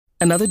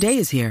Another day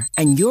is here,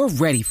 and you're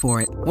ready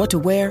for it. What to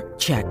wear?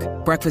 Check.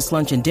 Breakfast,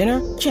 lunch, and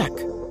dinner? Check.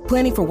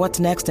 Planning for what's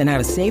next and how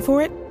to save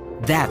for it?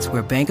 That's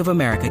where Bank of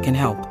America can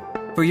help.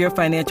 For your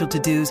financial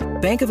to-dos,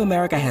 Bank of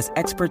America has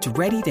experts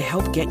ready to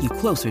help get you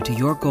closer to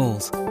your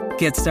goals.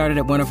 Get started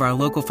at one of our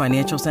local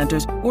financial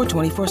centers or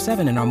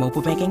 24/7 in our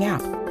mobile banking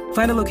app.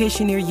 Find a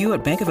location near you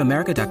at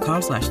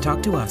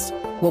bankofamerica.com/talktous.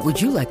 What would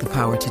you like the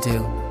power to do?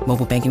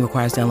 Mobile banking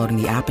requires downloading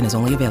the app and is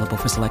only available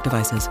for select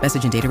devices.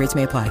 Message and data rates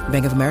may apply.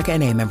 Bank of America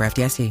N.A., member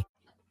FDIC.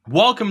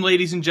 Welcome,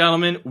 ladies and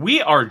gentlemen.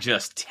 We are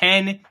just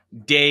 10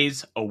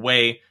 days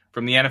away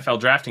from the NFL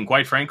draft, and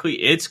quite frankly,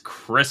 it's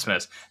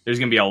Christmas. There's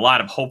going to be a lot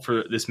of hope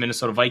for this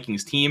Minnesota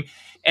Vikings team,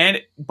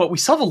 but we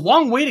still have a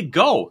long way to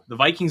go. The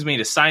Vikings made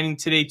a signing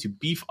today to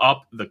beef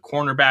up the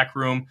cornerback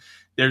room.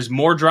 There's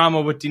more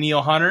drama with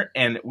Danielle Hunter,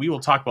 and we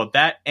will talk about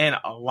that and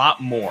a lot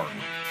more.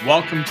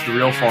 Welcome to the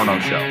Real Forno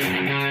Show.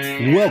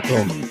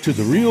 Welcome to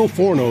the Real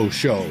Forno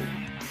Show.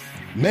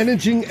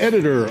 Managing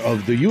editor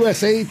of the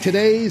USA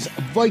Today's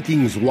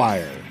Vikings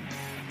Wire.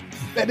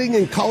 Betting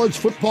and college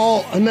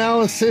football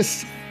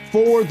analysis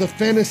for the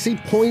Fantasy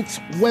Points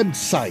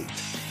website.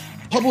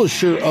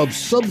 Publisher of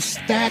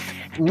Substack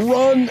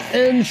Run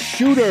and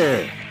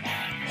Shooter.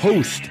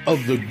 Host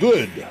of The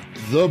Good,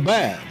 The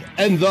Bad,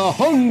 and The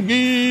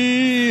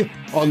Hungry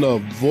on the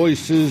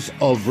Voices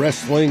of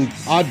Wrestling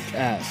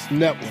Podcast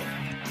Network,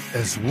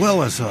 as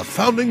well as a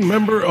founding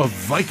member of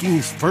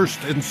Vikings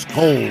First and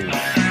Skull.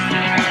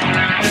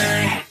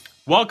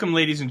 Welcome,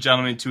 ladies and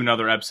gentlemen, to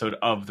another episode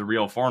of The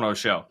Real Forno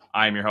Show.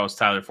 I am your host,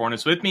 Tyler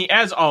Fornes. With me,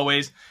 as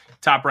always,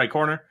 top right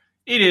corner,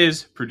 it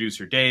is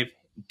producer Dave.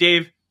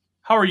 Dave,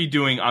 how are you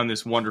doing on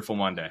this wonderful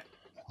Monday?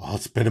 Well,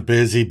 it's been a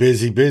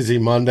busy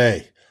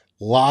Monday.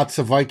 Lots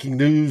of Viking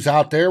news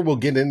out there. We'll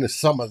get into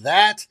some of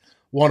that.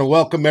 Want to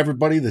welcome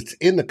everybody that's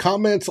in the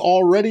comments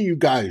already. You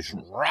guys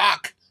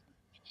rock.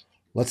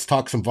 Let's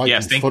talk some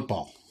Vikings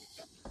football.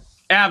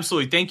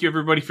 Absolutely. Thank you,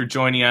 everybody, for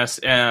joining us.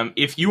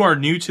 If you are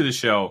new to the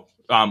show,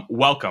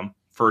 welcome,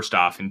 first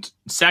off. And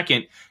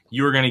second,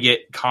 you are going to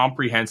get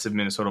comprehensive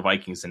Minnesota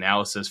Vikings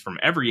analysis from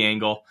every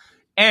angle.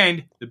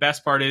 And the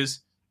best part is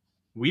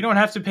we don't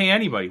have to pay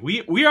anybody.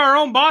 We are our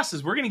own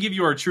bosses. We're going to give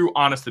you our true,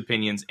 honest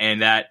opinions.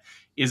 And that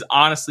is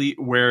honestly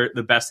where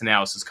the best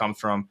analysis comes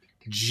from.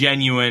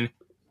 Genuine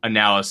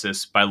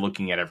analysis by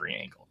looking at every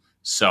angle.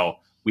 So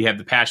we have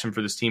the passion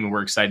for this team, and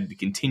we're excited to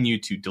continue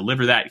to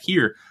deliver that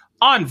here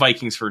on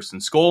Vikings First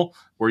and Skull,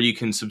 where you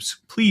can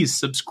please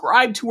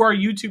subscribe to our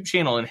YouTube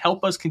channel and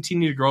help us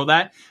continue to grow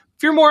that.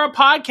 If you're more a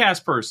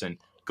podcast person,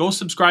 go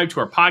subscribe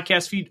to our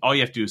podcast feed. All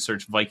you have to do is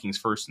search Vikings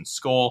First and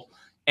Skull.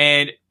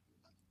 And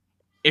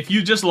if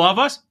you just love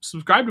us,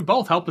 subscribe to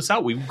both. Help us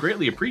out. We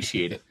greatly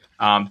appreciate it.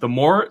 The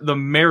more, the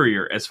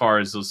merrier as far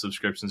as those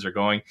subscriptions are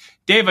going.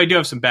 Dave, I do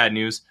have some bad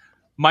news.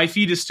 My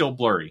feed is still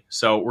blurry,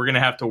 so we're going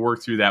to have to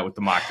work through that with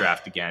the mock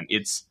draft again.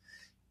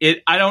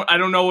 I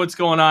don't know what's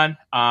going on.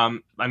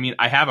 I mean,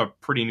 I have a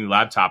pretty new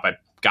laptop. I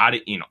got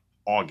it in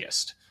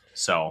August,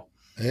 so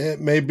it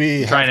may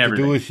be have to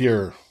do with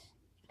your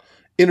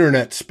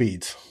internet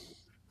speeds.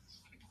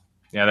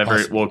 Yeah, that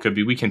very well could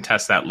be. We can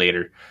test that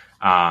later.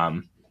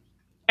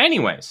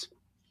 Anyways,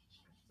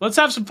 let's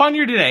have some fun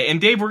here today. And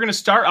Dave, we're going to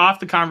start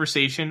off the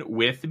conversation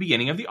with the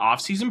beginning of the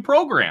off-season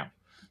program.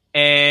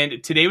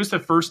 And today was the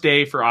first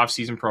day for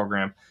off-season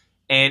program.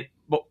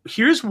 But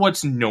here's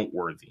what's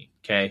noteworthy,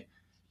 okay?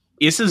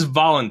 This is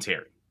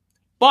voluntary,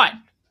 but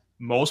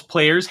most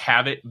players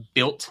have it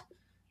built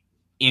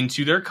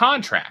into their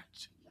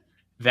contract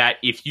that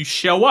if you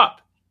show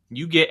up,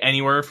 you get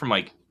anywhere from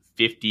like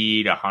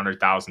 $50,000 to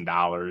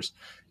 $100,000.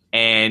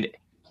 And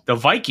the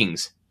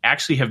Vikings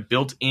actually have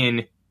built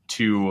in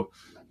to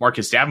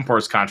Marcus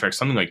Davenport's contract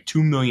something like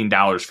 $2 million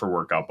for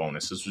workout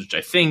bonuses, which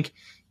I think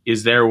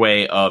is their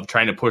way of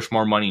trying to push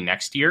more money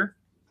next year.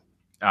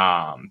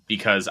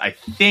 Because I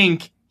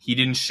think he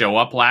didn't show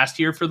up last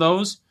year for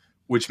those,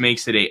 which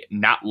makes it a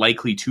not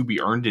likely to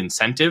be earned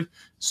incentive.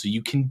 So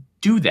you can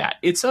do that.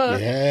 It's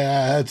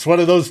one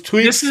of those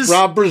tweaks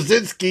Rob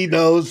Brzezinski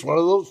knows, one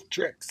of those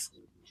tricks.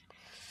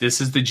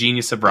 This is the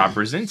genius of Rob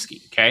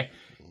Brzezinski, okay?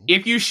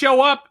 If you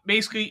show up,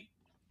 basically,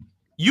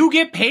 you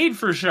get paid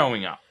for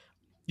showing up.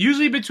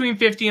 Usually between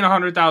 $50,000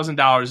 and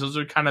 $100,000. Those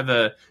are kind of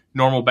the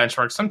normal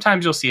benchmarks.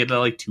 Sometimes you'll see it at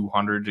like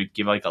 $200,000 to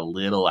give like a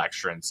little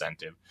extra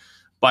incentive.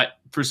 But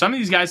for some of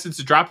these guys, it's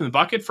a drop in the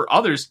bucket. For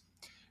others,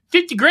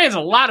 $50,000 is a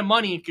lot of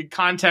money in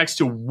context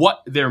to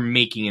what they're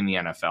making in the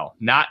NFL,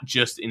 not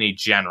just in a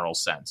general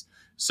sense.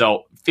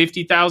 So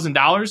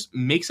 $50,000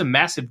 makes a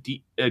massive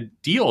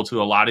deal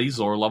to a lot of these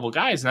lower level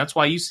guys. And that's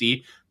why you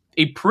see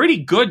a pretty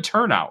good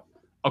turnout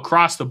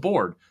across the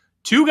board.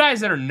 Two guys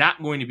that are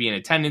not going to be in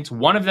attendance.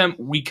 One of them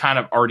we kind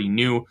of already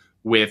knew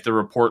with the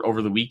report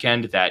over the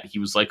weekend that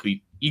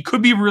he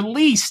could be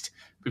released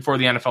before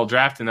the NFL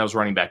draft, and that was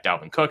running back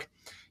Dalvin Cook.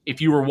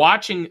 If you were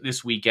watching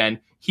this weekend,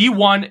 he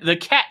won the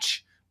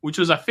catch, which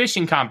was a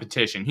fishing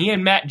competition. He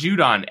and Matt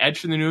Judon,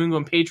 edge for the New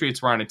England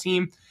Patriots, were on a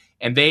team,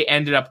 and they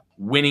ended up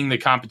winning the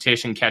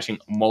competition, catching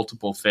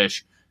multiple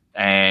fish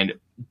and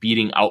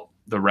beating out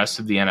the rest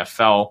of the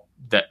NFL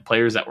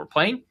players that were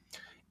playing.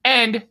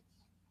 and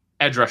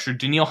edge rusher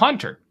Danielle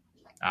Hunter.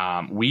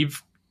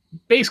 We've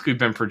basically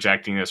been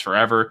projecting this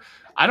forever.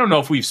 I don't know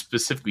if we've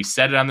specifically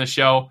said it on the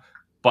show,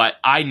 but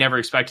I never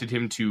expected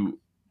him to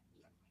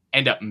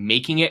end up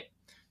making it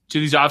to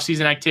these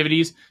offseason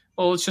activities.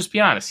 Well, let's just be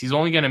honest. He's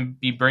only going to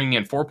be bringing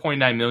in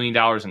 $4.9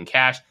 million in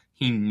cash.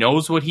 He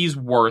knows what he's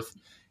worth.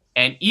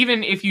 And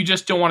even if you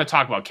just don't want to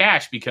talk about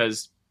cash,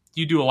 because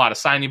you do a lot of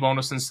signing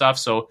bonus and stuff,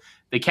 so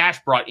the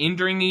cash brought in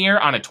during the year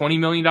on a $20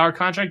 million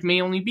contract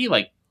may only be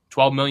like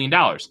 $12 million.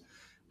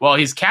 Well,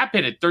 his cap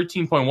hit at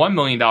 $13.1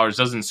 million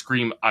doesn't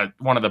scream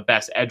one of the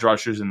best edge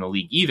rushers in the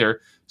league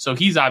either. So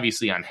he's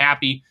obviously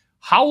unhappy.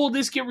 How will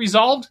this get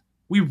resolved?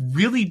 We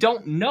really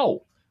don't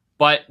know.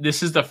 But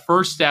this is the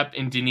first step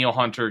in Danielle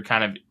Hunter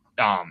kind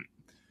of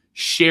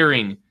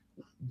sharing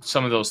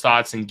some of those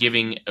thoughts and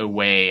giving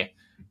away,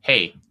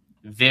 hey,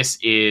 this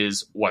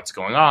is what's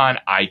going on.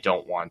 I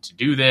don't want to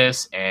do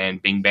this.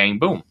 And bing, bang,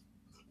 boom.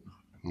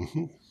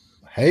 Mm-hmm.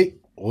 Hey,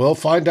 we'll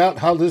find out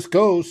how this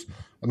goes.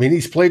 I mean,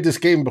 he's played this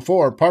game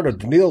before. Part of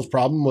Danielle's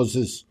problem was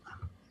his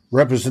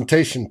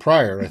representation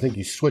prior. I think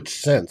he switched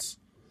since,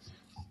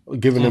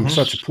 giving him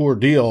such a poor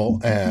deal.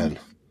 And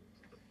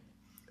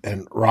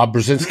Rob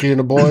Brzezinski and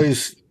the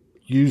boys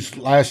used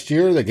last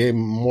year. They gave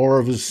him more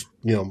of his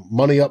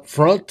money up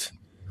front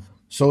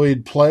so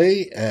he'd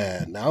play.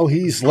 And now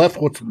he's left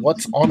with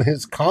what's on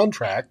his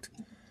contract,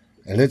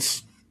 and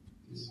it's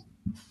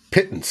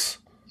pittance.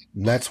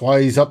 And that's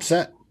why he's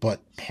upset. But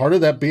part of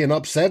that being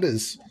upset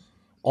is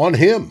on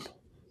him.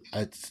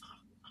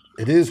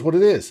 It is what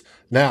it is.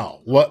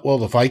 Now, what will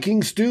the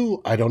Vikings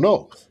do? I don't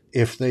know.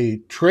 If they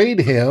trade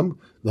him,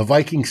 the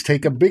Vikings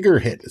take a bigger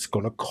hit. It's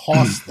going to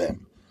cost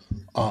them.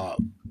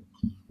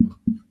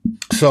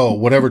 So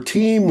whatever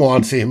team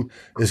wants him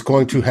is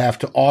going to have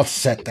to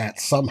offset that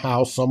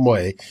somehow, some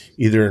way,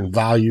 either in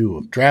value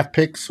of draft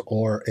picks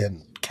or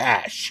in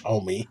cash,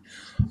 homie.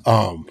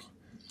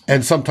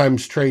 And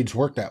sometimes trades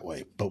work that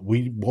way, but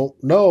we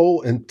won't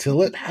know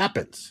until it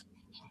happens.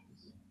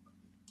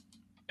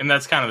 And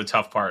that's kind of the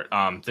tough part.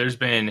 There's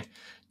been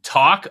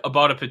talk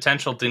about a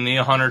potential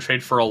Danielle Hunter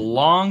trade for a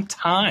long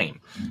time.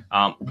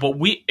 But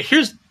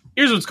here's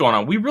what's going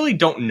on. We really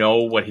don't know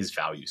what his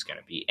value is going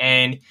to be.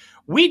 And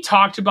we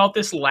talked about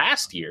this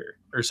last year.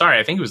 Or sorry,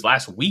 I think it was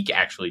last week,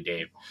 actually,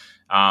 Dave.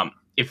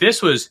 If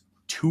this was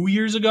 2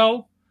 years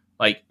ago,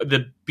 like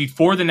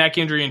before the neck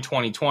injury in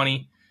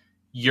 2020,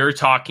 you're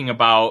talking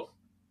about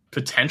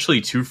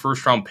potentially 2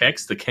 first-round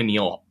picks, the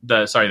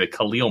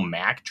Khalil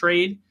Mack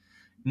trade.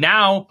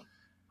 Now,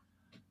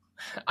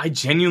 I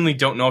genuinely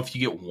don't know if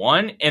you get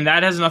one, and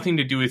that has nothing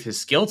to do with his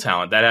skill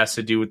talent. That has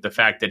to do with the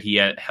fact that he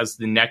has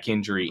the neck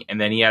injury, and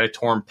then he had a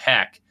torn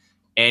pec.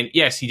 And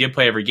yes, he did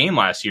play every game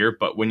last year,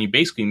 but when you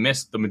basically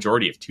missed the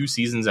majority of 2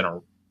 seasons in a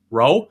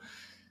row,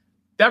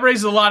 that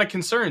raises a lot of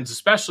concerns,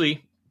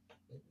 especially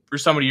for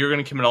somebody you're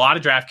going to commit a lot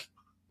of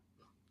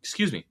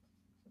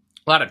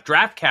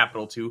draft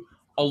capital to,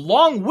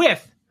 along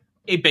with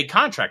a big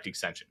contract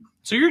extension.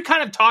 So you're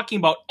kind of talking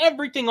about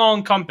everything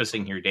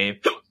all-encompassing here,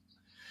 Dave.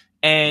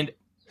 And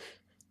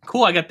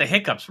cool, I got the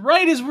hiccups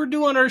right as we're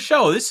doing our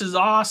show. This is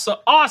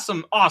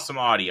awesome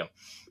audio.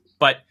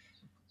 But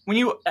when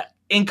you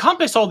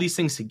encompass all these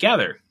things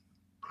together,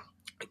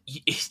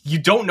 you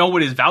don't know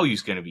what his value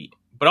is going to be.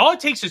 But all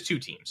it takes is 2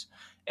 teams.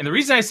 And the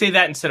reason I say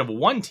that instead of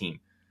 1 team,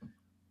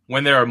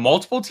 when there are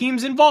multiple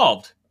teams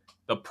involved,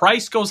 the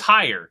price goes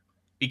higher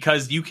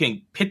because you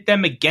can pit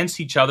them against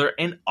each other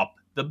and up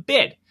the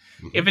bid.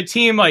 Mm-hmm. If a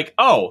team like,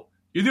 oh,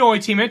 you're the only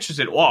team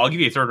interested, well, I'll give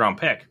you a 3rd-round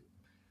pick.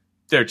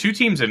 There are 2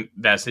 teams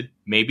invested.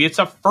 Maybe it's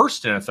a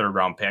 1st and a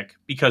 3rd-round pick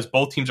because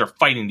both teams are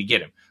fighting to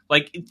get him.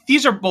 Like,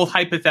 these are both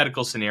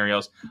hypothetical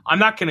scenarios. I'm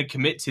not going to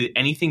commit to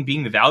anything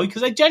being the value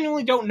because I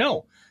genuinely don't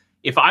know.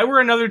 If I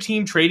were another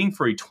team trading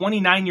for a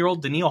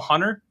 29-year-old Danielle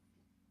Hunter,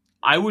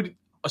 I would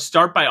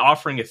start by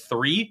offering a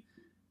 3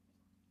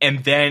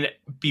 and then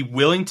be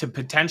willing to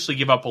potentially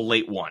give up a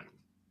late 1.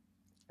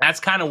 That's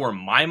kind of where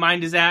my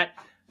mind is at.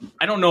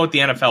 I don't know what the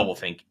NFL will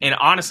think. And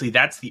honestly,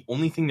 that's the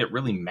only thing that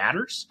really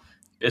matters,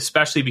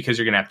 especially because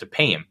you're going to have to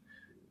pay him.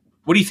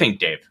 What do you think,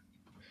 Dave?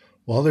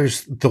 Well,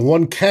 there's the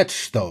one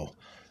catch, though,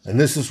 and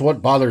this is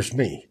what bothers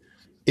me.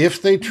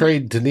 If they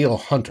trade Danielle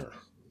Hunter,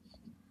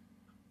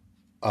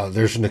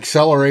 there's an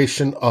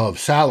acceleration of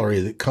salary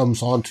that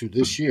comes onto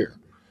this year,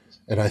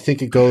 and I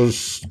think it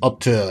goes up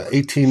to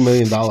 $18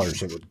 million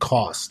it would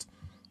cost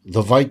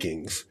the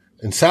Vikings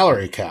in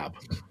salary cap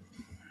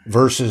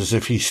versus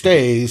if he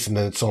stays, and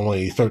then it's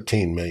only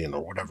 $13 million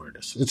or whatever it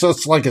is. It's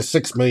just like a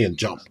 $6 million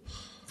jump.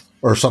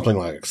 Or something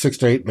like it, 6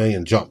 to 8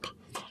 million jump.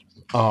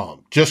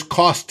 Just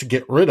cost to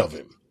get rid of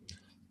him.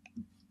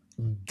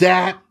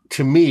 That,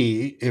 to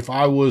me, if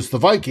I was the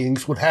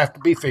Vikings, would have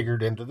to be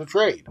figured into the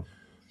trade.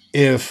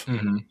 If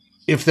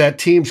that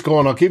team's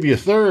going, I'll give you a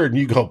 3rd, and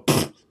you go,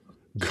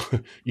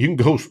 you can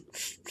go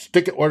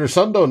stick it where the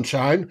sun don't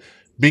shine,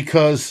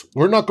 because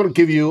we're not going to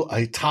give you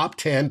a top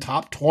 10,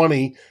 top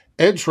 20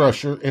 edge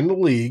rusher in the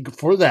league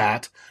for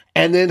that,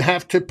 and then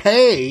have to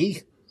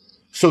pay.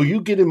 So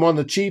you get him on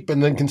the cheap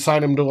and then can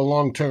sign him to a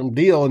long-term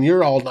deal, and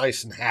you're all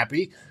nice and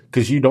happy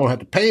because you don't have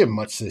to pay him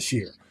much this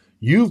year.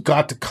 You've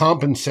got to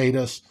compensate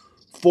us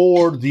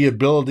for the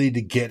ability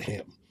to get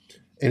him.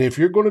 And if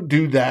you're going to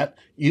do that,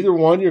 either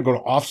one, you're going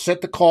to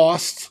offset the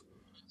costs,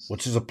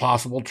 which is a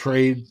possible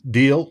trade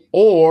deal,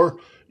 or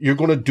you're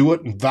going to do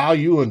it in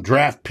value and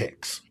draft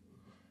picks.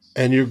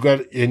 And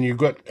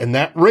and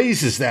that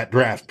raises that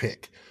draft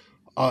pick.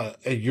 And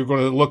you're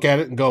going to look at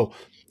it and go,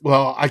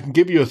 well, I can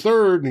give you a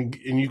third, and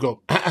you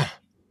go,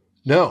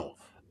 no,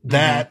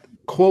 that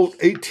quote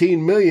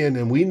 18 million,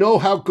 and we know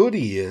how good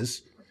he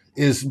is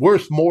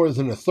worth more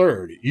than a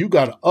third. You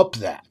got to up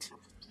that.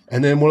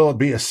 And then will it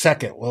be a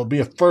second? Will it be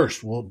a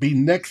first? Will it be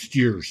next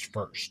year's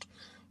first?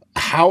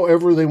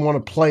 However they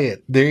want to play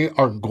it, they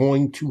are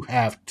going to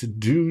have to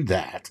do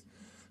that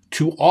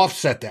to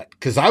offset that.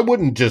 Because I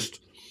wouldn't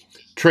just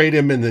trade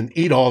him and then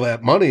eat all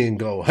that money and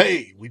go,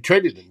 hey, we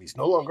traded him. He's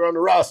no longer on the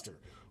roster.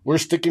 We're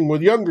sticking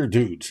with younger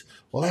dudes.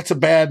 Well, that's a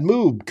bad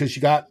move because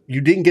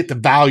you didn't get the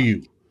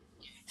value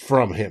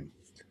from him.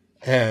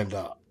 And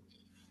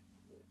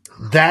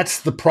that's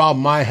the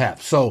problem I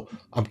have. So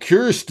I'm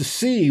curious to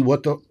see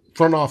what the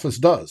front office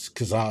does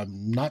because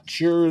I'm not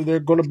sure they're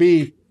going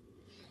to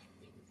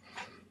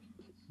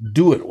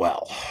do it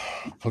well.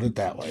 Put it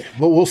that way.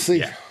 But we'll see.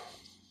 Yeah.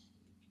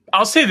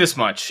 I'll say this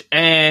much,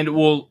 and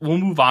we'll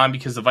move on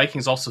because the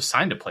Vikings also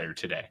signed a player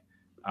today.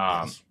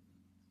 Yes.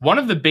 One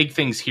of the big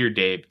things here,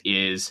 Dave,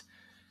 is,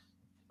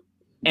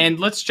 and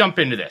let's jump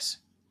into this,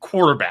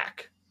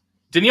 quarterback.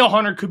 Danielle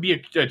Hunter could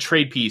be a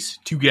trade piece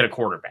to get a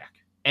quarterback.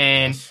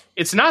 And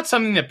it's not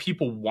something that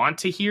people want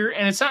to hear,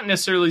 and it's not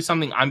necessarily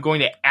something I'm going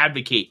to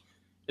advocate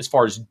as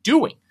far as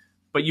doing.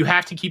 But you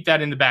have to keep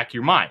that in the back of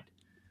your mind.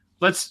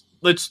 Let's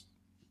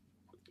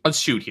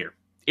shoot here.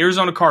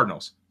 Arizona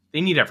Cardinals,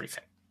 they need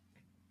everything.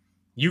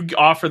 You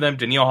offer them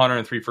Danielle Hunter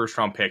and 3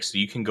 first-round picks so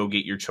you can go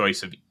get your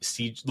choice of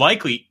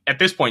likely, at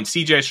this point,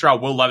 C.J.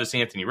 Stroud, Will Levis,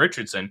 Anthony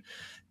Richardson,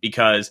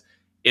 because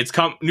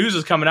news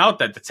is coming out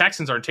that the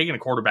Texans aren't taking a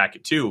quarterback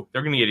at 2.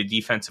 They're going to get a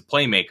defensive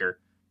playmaker.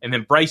 And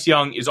then Bryce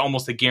Young is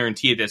almost a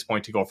guarantee at this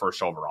point to go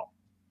first overall.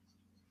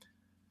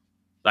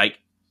 Like,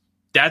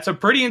 that's a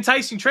pretty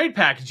enticing trade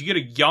package. You get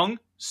a young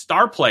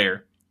star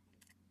player,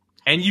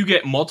 and you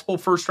get multiple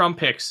first-round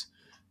picks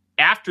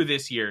after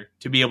this year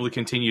to be able to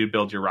continue to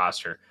build your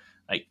roster.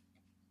 Like,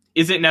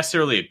 is it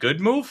necessarily a good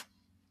move?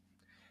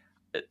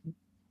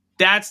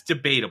 That's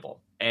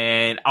debatable.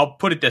 And I'll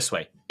put it this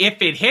way.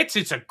 If it hits,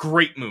 it's a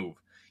great move.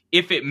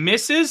 If it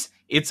misses,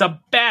 it's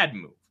a bad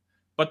move.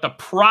 But the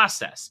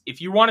process, if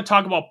you want to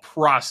talk about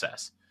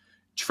process,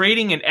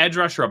 trading an edge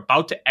rusher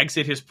about to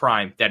exit his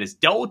prime that has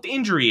dealt with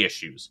injury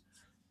issues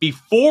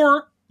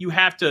before you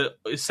have to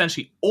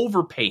essentially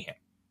overpay him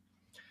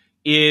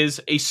is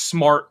a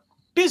smart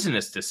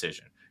business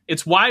decision.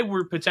 It's why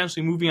we're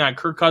potentially moving on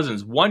Kirk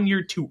Cousins 1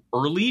 year too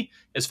early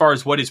as far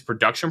as what his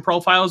production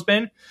profile has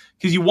been,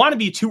 because you want to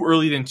be too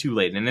early than too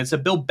late. And it's a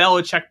Bill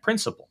Belichick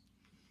principle.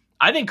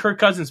 I think Kirk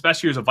Cousins'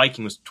 best year as a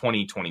Viking was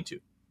 2022.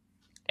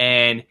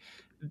 And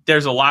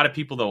there's a lot of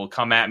people that will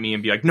come at me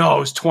and be like, no, it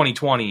was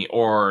 2020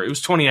 or it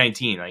was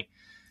 2019.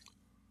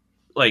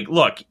 Like,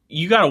 look,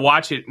 you got to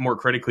watch it more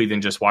critically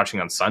than just watching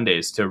on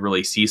Sundays to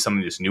really see some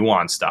of this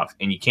nuanced stuff.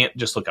 And you can't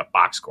just look at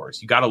box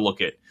scores. You got to look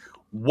at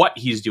what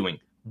he's doing,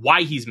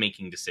 why he's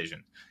making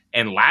decisions.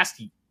 And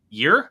last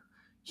year,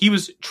 he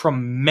was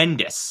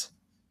tremendous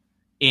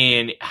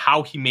in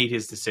how he made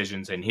his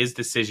decisions and his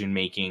decision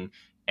making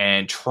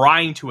and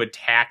trying to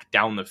attack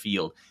down the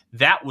field.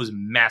 That was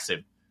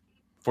massive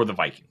for the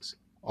Vikings.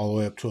 All the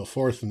way up to a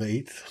 4th and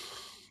 8th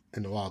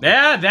in the wild.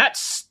 Yeah, that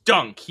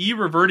stunk. He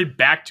reverted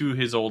back to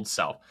his old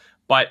self.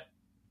 But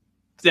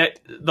that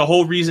the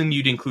whole reason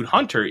you'd include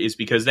Hunter is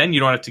because then you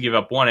don't have to give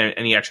up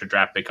any extra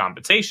draft pick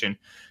compensation,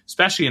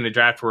 especially in a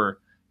draft where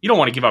you don't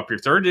want to give up your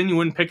third, then you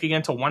wouldn't pick again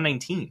until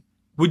 119.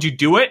 Would you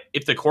do it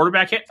if the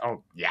quarterback hit?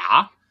 Oh,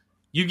 yeah.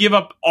 You give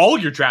up all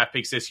your draft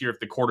picks this year if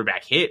the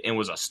quarterback hit and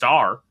was a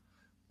star.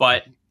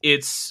 But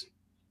it's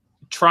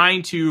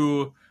trying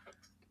to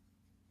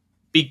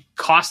be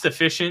cost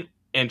efficient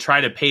and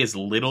try to pay as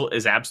little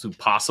as absolute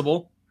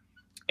possible.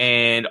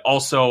 And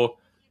also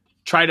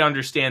try to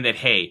understand that,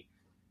 hey,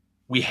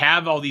 we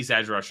have all these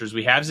edge rushers.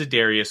 We have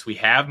Za'Darius. We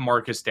have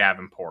Marcus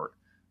Davenport.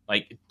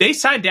 Like, they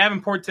signed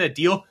Davenport to that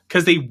deal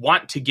because they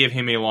want to give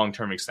him a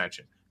long-term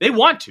extension. They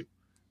want to,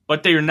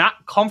 but they're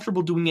not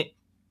comfortable doing it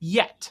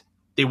yet.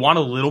 They want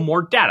a little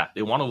more data.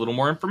 They want a little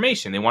more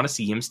information. They want to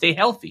see him stay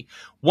healthy.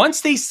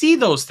 Once they see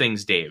those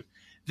things, Dave,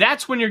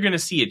 that's when you're going to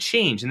see a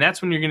change, and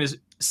that's when you're going to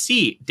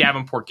see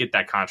Davenport get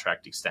that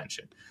contract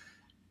extension.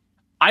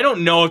 I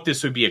don't know if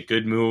this would be a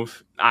good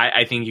move.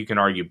 I think you can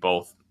argue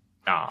both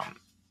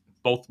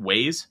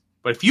ways.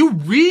 But if you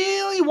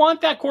really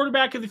want that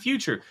quarterback of the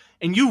future,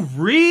 and you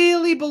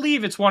really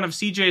believe it's one of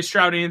C.J.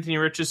 Stroud, Anthony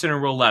Richardson,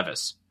 or Will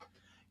Levis,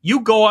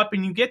 you go up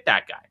and you get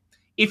that guy.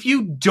 If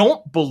you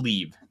don't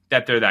believe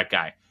that they're that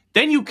guy,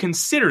 then you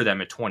consider them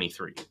at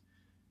 23.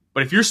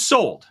 But if you're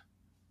sold,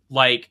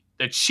 like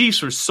the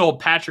Chiefs were sold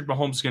Patrick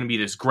Mahomes is going to be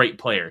this great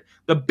player.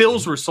 The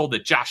Bills were sold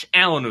that Josh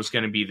Allen was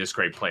going to be this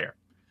great player.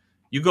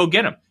 You go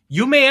get him.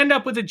 You may end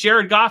up with a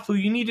Jared Goff who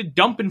you need to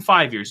dump in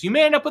 5 years. You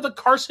may end up with a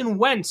Carson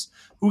Wentz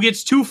who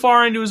gets too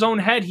far into his own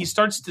head. He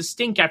starts to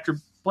stink after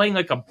playing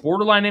like a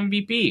borderline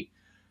MVP.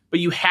 But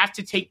you have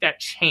to take that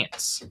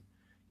chance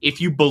if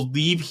you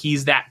believe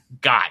he's that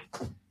guy.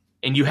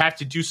 And you have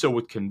to do so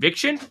with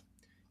conviction.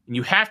 And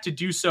you have to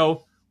do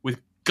so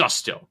with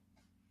gusto.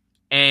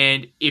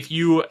 And if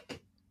you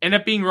end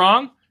up being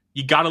wrong,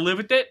 you got to live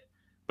with it.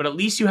 But at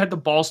least you had the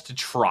balls to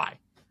try.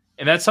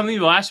 And that's something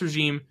the last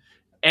regime,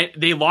 and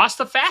they lost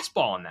the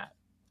fastball in that.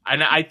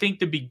 And I think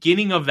the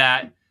beginning of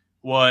that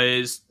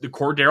was the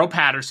Cordero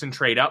Patterson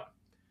trade up.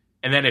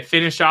 And then it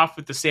finished off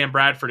with the Sam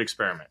Bradford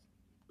experiment.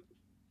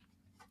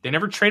 They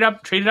never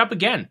traded up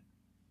again.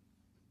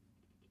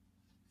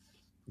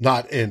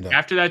 Not in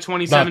after that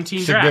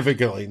 2017 draft.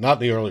 Significantly,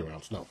 not in the early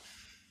rounds, no.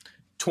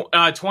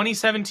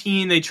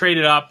 2017, they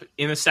traded up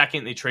in the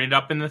second. They traded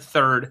up in the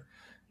third.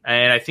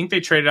 And I think they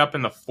traded up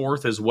in the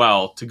fourth as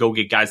well to go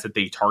get guys that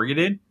they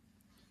targeted.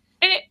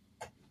 And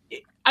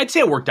I'd say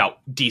it worked out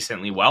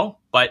decently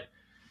well. But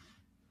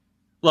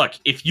look,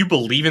 if you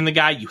believe in the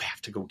guy, you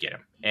have to go get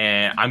him.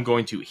 And I'm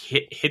going to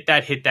hit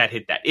that.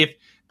 If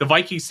the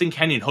Vikings think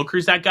Hendon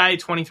Hooker's that guy at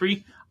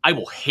 23, I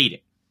will hate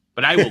it.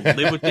 But I will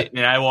live with it,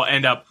 and I will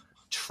end up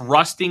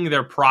trusting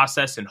their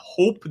process and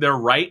hope they're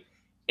right,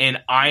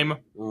 and I'm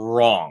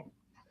wrong.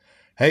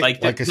 Hey,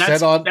 that's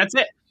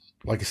it.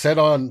 Like I said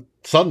on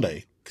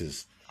Sunday,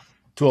 because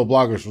 2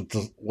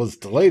 Bloggers was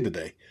delayed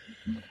today,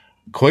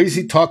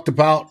 Kwesi talked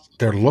about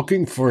they're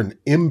looking for an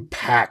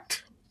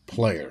impact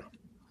player.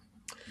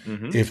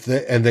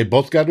 Mm-hmm. They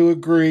both got to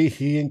agree,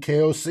 he and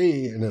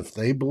KOC, and if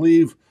they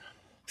believe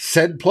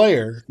said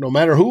player, no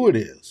matter who it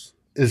is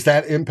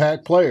that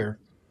impact player,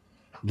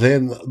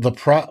 then the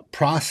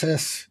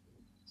process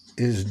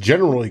is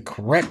generally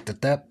correct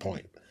at that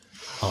point.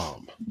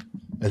 And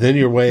then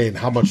you're weighing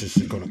how much is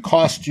it going to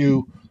cost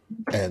you,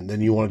 and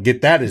then you want to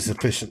get that as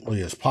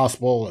efficiently as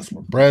possible. That's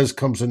where Brez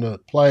comes into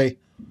play.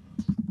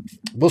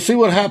 We'll see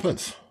what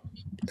happens.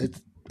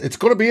 It's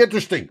going to be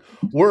interesting.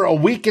 We're a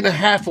week and a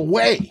half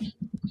away.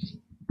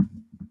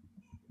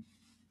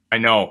 I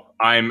know.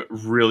 I'm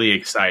really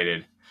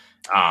excited.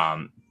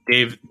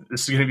 Dave,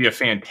 this is going to be a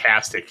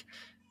fantastic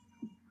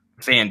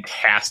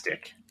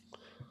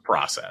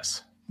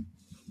process.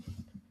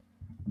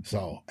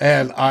 So,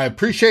 and I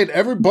appreciate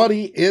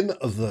everybody in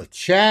the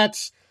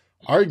chats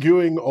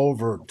arguing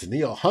over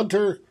Danielle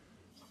Hunter.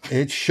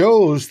 It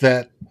shows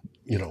that,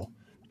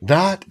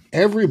 not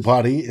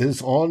everybody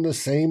is on the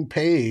same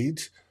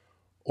page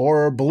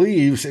or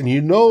believes,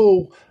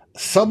 and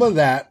some of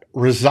that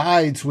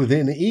resides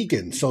within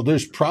Egan. So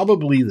there's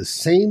probably the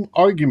same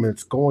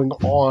arguments going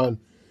on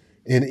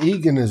in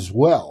Egan as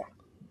well.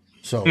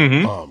 So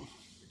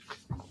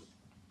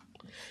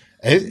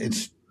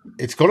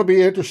it's going to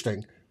be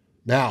interesting.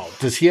 Now,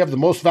 does he have the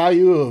most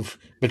value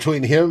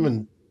between him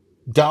and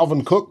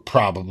Dalvin Cook?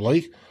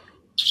 Probably.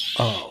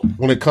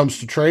 When it comes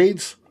to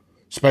trades,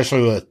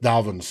 especially with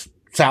Dalvin's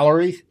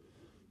salary,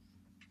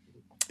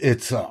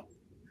 it's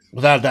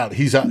without a doubt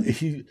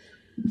he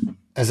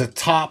as a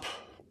top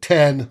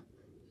 10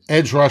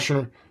 edge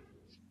rusher,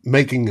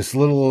 making as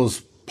little as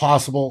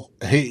possible.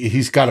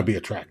 He's got to be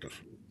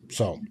attractive.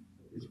 So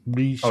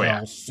we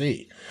shall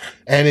see.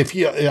 And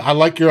I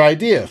like your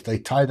idea. If they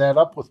tie that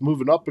up with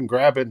moving up and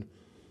grabbing,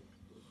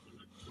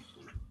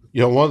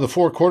 one of the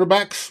 4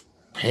 quarterbacks,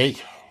 hey.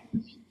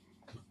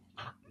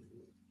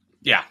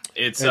 Yeah,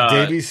 it's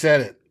Davey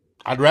said it.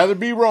 I'd rather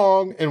be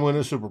wrong and win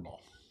a Super Bowl.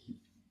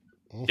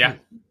 Mm-hmm. Yeah.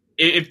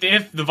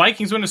 If the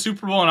Vikings win a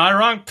Super Bowl and I'm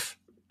wrong,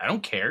 I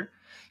don't care.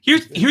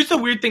 Here's the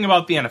weird thing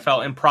about the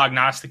NFL and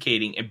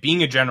prognosticating and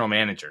being a general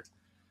manager.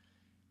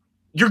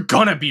 You're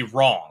gonna be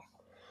wrong.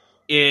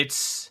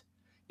 It's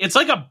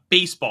like a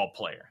baseball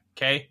player,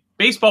 okay?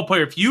 Baseball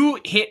player, if you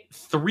hit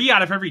 3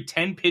 out of every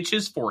 10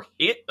 pitches for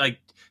hit, like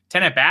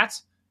 10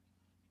 at-bats,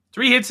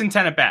 3 hits and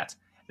 10 at-bats,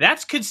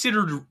 that's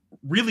considered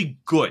really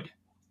good.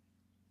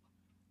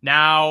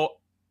 Now,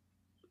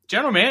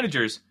 general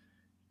managers,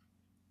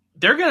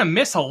 they're going to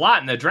miss a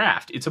lot in the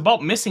draft. It's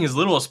about missing as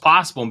little as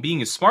possible and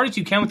being as smart as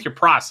you can with your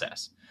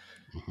process.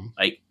 Mm-hmm.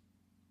 Like,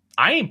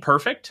 I ain't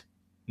perfect.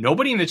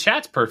 Nobody in the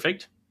chat's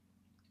perfect.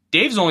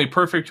 Dave's only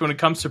perfect when it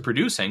comes to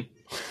producing.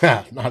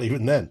 Not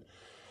even then.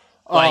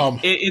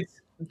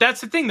 That's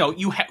the thing, though.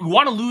 You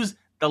want to lose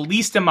the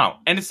least amount.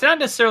 And it's not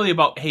necessarily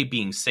about,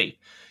 being safe.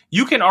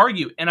 You can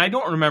argue, and I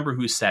don't remember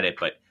who said it,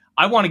 but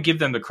I want to give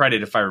them the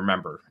credit if I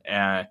remember.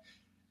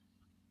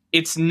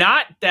 It's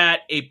not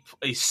that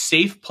a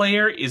safe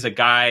player is a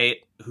guy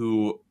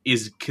who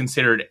is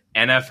considered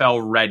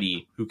NFL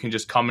ready, who can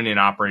just come in and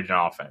operate an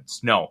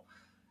offense. No.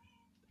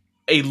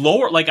 A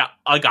lower, like a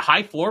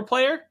high floor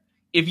player,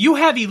 if you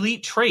have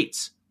elite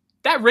traits,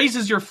 that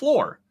raises your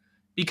floor.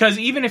 Because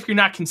even if you're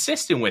not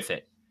consistent with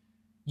it,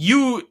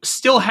 you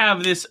still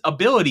have this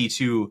ability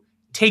to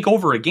take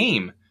over a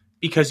game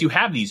because you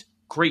have these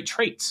great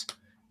traits.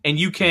 And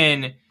you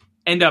can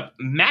end up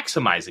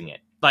maximizing it.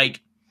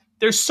 Like,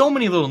 there's so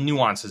many little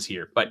nuances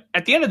here, but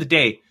at the end of the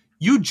day,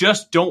 you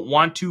just don't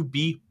want to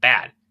be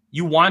bad.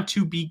 You want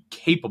to be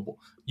capable.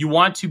 You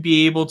want to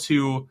be able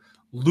to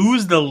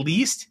lose the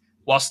least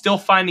while still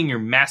finding your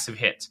massive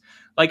hits.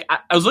 Like,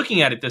 I was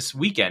looking at it this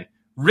weekend.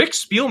 Rick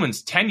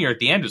Spielman's tenure at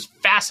the end was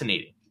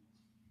fascinating.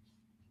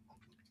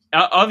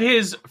 Of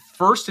his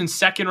first and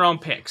second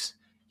round picks,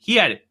 he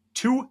had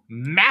 2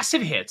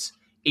 massive hits,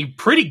 a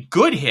pretty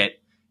good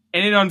hit,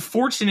 and an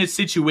unfortunate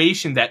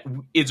situation that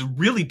is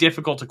really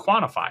difficult to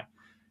quantify.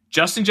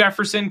 Justin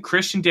Jefferson,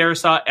 Christian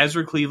Darrisaw,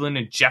 Ezra Cleveland,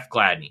 and Jeff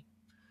Gladney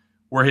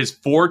were his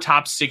 4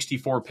 top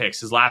 64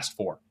 picks, his last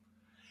 4.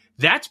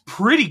 That's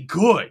pretty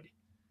good.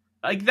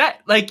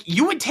 Like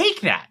you would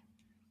take that.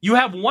 You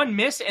have one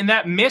miss, and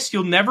that miss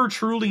you'll never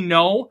truly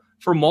know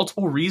for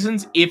multiple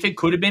reasons if it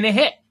could have been a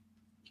hit.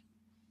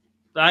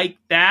 Like,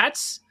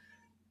 that's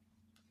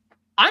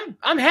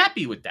I'm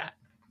happy with that.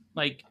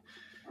 Like,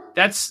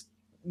 that's,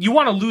 you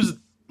want to lose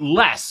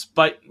less,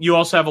 but you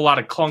also have a lot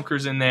of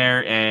clunkers in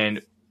there,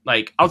 and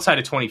like outside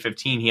of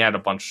 2015, he had a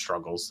bunch of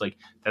struggles. Like,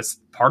 that's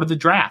part of the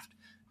draft.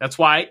 That's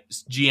why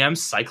GMs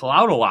cycle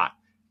out a lot,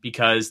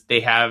 because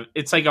they have,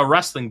 it's like a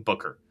wrestling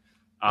booker.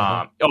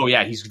 Oh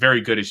yeah, he's very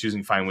good at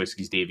choosing fine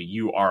whiskeys, Davey.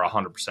 You are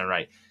 100%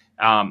 right.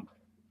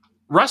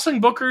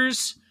 Wrestling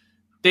bookers,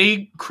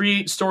 they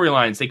create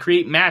storylines, they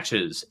create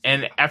matches,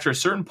 and after a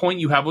certain point,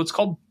 you have what's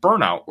called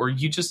burnout, where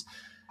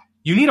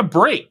you need a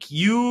break.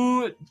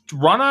 You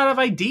run out of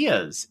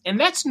ideas, and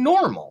that's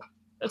normal.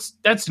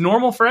 That's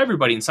normal for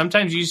everybody, and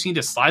sometimes you just need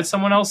to slide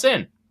someone else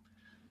in.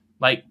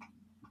 Like,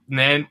 and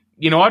then,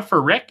 you know what?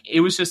 For Rick,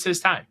 it was just his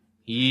time.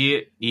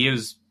 He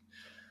is,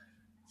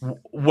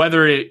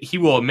 whether he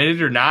will admit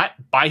it or not,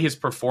 by his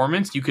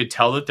performance, you could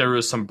tell that there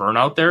was some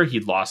burnout there.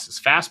 He'd lost his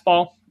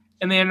fastball,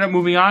 and they ended up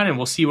moving on, and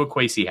we'll see what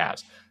Kwesi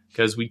has,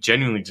 because we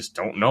genuinely just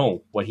don't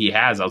know what he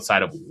has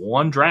outside of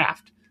one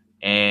draft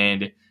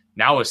and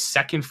now a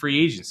second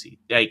free agency.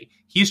 Like,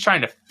 he's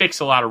trying to fix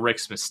a lot of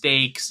Rick's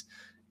mistakes,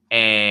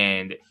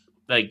 and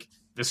like,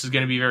 this is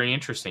going to be very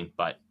interesting.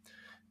 But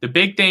the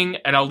big thing,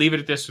 and I'll leave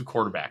it at this with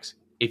quarterbacks: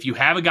 if you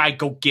have a guy,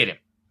 go get him.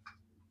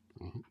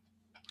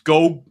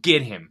 Go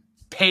get him.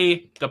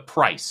 Pay the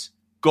price.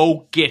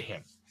 Go get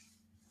him.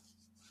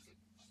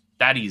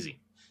 That easy.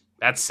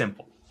 That's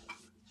simple.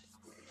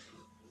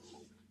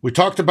 We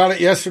talked about it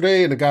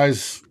yesterday, and the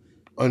guys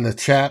in the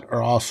chat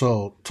are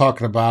also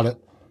talking about it.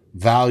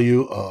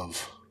 Value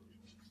of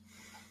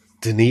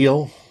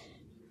Daniil.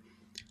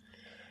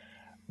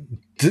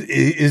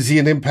 Is he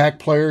an impact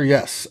player?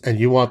 Yes. And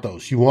you want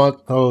those. You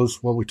want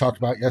those. What we talked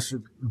about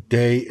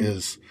yesterday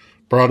is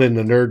brought in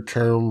the nerd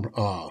term.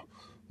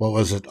 What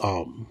was it?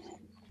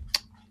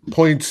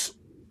 Points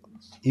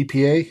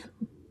EPA?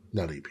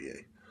 Not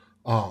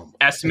EPA.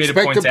 Estimated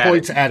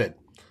points added.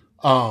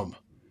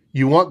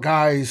 You want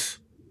guys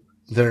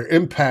that are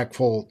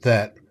impactful,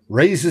 that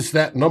raises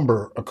that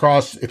number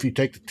across, if you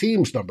take the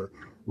team's number,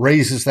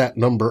 raises that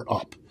number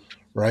up,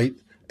 right?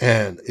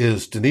 And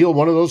is Daniil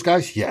one of those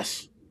guys?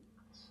 Yes.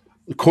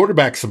 The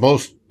quarterback's the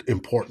most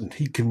important.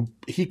 He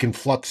can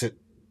flux it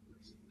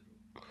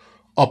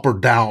up or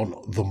down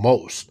the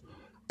most,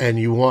 and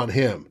you want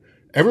him.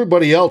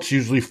 Everybody else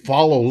usually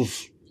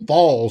falls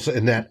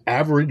in that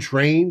average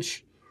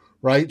range,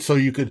 right? So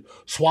you could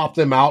swap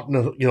them out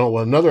and,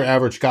 another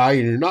average guy,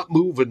 and you're not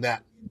moving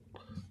that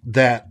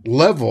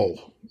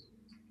level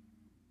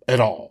at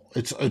all.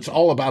 It's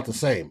all about the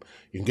same.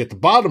 You can get the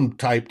bottom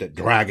type that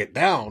drag it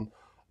down,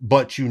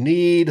 but you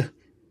need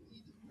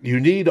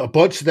a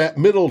bunch of that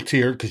middle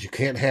tier, because you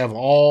can't have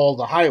all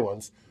the high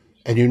ones,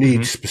 and you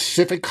need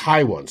specific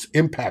high ones,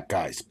 impact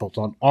guys, both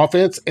on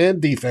offense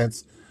and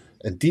defense.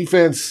 And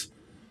defense,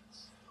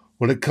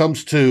 when it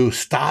comes to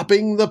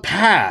stopping the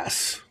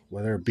pass,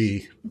 whether it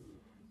be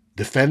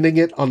defending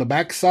it on the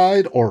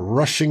backside or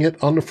rushing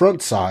it on the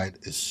front side,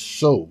 is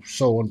so,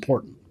 so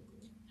important.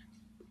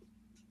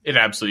 It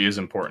absolutely is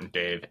important,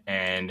 Dave.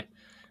 And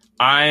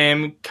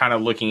I'm kind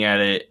of looking at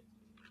it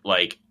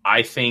like,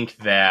 I think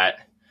that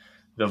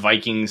the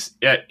Vikings,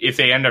 if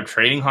they end up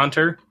trading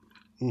Hunter,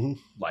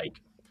 like,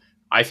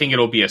 I think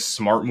it'll be a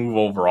smart move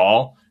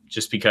overall,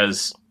 just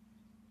because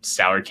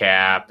salary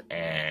cap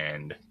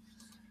and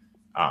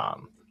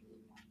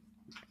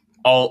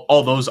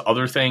all those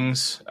other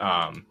things.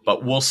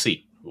 But we'll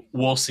see.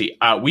 We'll see.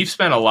 We've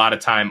spent a lot of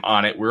time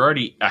on it. We're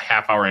already a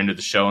half hour into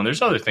the show, and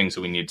there's other things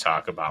that we need to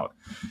talk about.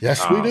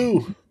 Yes, we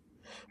do.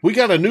 We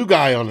got a new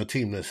guy on the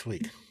team this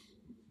week.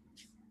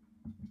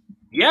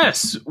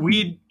 Yes,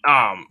 we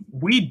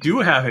do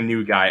have a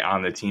new guy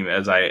on the team.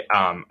 As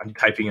I'm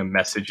typing a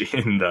message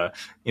in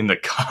the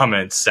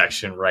comments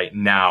section right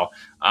now.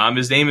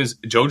 His name is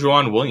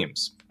Jojuan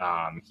Williams.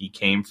 He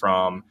came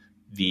from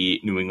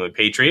the New England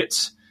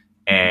Patriots,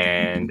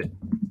 and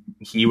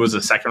he was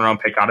a second round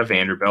pick out of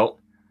Vanderbilt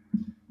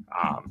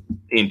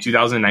in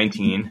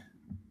 2019.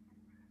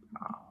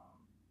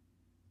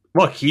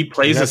 Look, he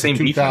plays the same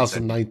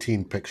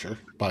 2019 picture,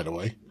 by the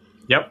way.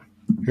 Yep.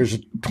 Here's a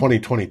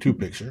 2022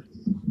 picture.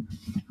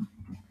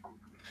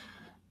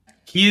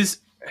 He's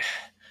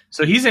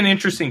an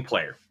interesting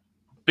player.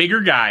 Bigger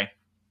guy,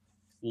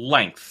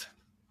 length,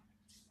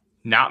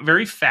 not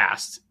very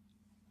fast,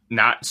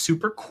 not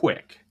super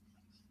quick,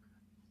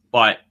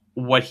 but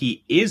what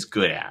he is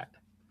good at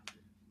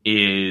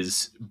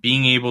is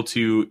being able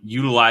to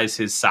utilize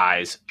his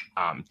size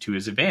to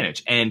his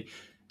advantage. And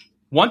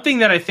one thing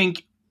that I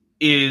think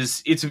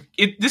is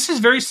this is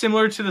very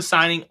similar to the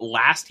signing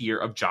last year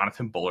of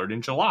Jonathan Bullard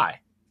in July.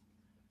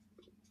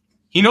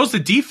 He knows the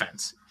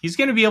defense. He's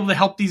going to be able to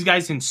help these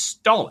guys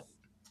install it.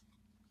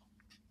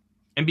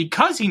 And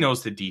because he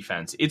knows the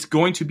defense, it's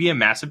going to be a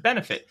massive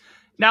benefit.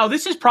 Now,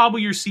 this is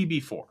probably your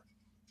CB4.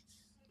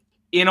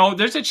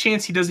 There's a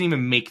chance he doesn't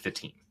even make the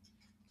team.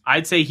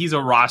 I'd say he's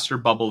a roster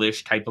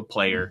bubble-ish type of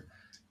player.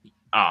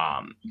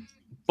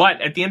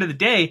 But at the end of the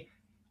day,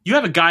 you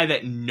have a guy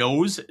that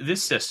knows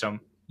this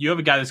system. You have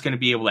a guy that's going to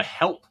be able to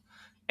help.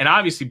 And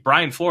obviously,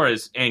 Brian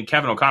Flores and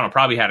Kevin O'Connell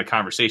probably had a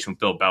conversation with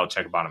Bill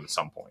Belichick about him at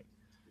some point.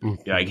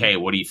 Mm-hmm. Like, hey,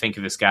 what do you think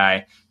of this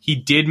guy? He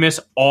did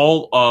miss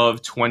all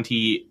of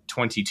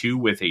 2022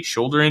 with a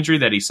shoulder injury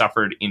that he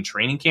suffered in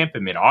training camp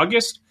in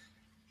mid-August.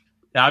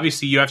 Now,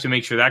 obviously, you have to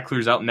make sure that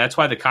clears out, and that's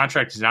why the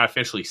contract is not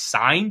officially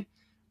signed.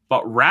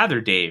 But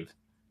rather, Dave,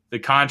 the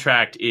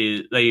contract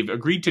is they've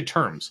agreed to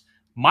terms.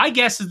 My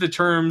guess is the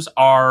terms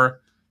are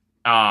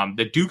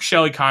the Duke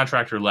Shelley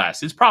contract or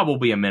less. It's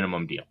probably a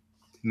minimum deal.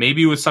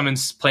 Maybe with some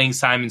playing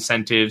time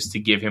incentives to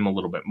give him a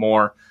little bit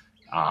more.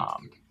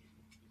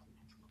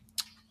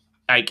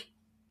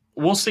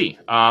 We'll see.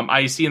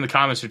 I see in the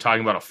comments they're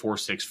talking about a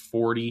 4.6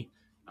 40.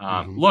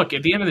 Look,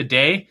 at the end of the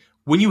day,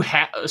 when you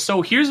have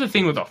so here's the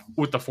thing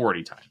with the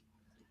 40 time.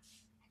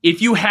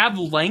 If you have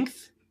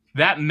length,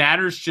 that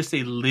matters just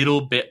a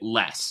little bit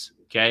less.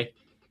 Okay,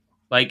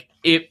 like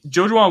if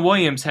Jojuan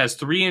Williams has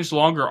 3-inch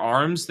longer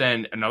arms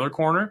than another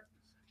corner,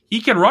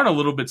 he can run a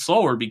little bit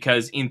slower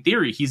because in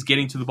theory he's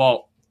getting to the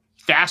ball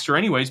faster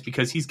anyways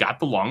because he's got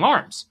the long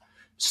arms.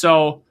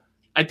 So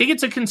I think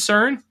it's a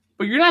concern.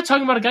 But you're not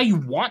talking about a guy you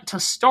want to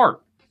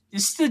start.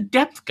 This is a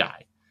depth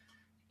guy.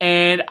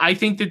 And I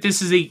think that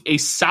this is a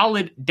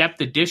solid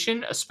depth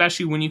addition,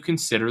 especially when you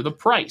consider the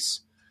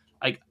price.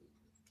 Like,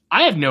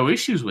 I have no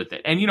issues with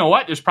it. And you know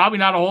what? There's probably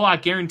not a whole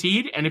lot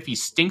guaranteed. And if he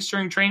stinks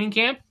during training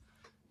camp,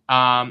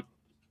 there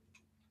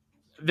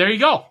you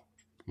go.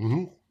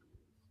 Mm-hmm.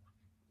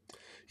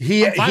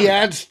 He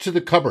adds to the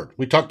cupboard.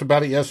 We talked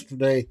about it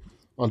yesterday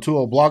on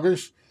 2-0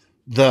 Bloggers.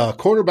 The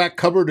cornerback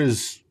cupboard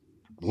is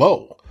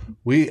low.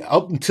 We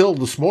up until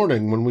this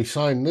morning when we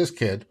signed this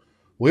kid,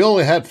 we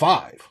only had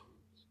 5,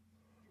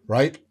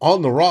 right,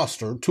 on the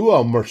roster. 2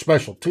 of them are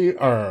special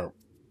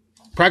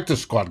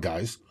practice squad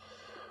guys,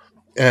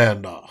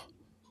 and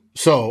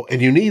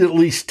and you need at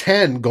least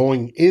 10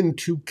 going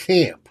into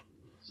camp,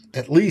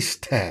 at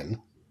least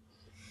 10,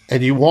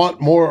 and you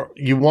want more.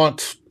 You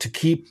want to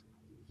keep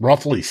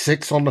roughly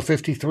 6 on the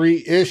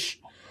 53-ish,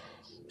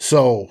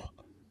 so.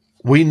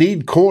 We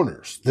need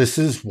corners. This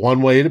is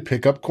one way to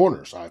pick up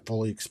corners. I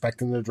fully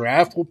expect in the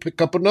draft we'll pick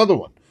up another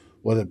one.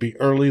 Whether it be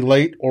early,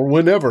 late, or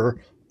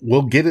whenever,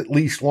 we'll get at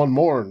least one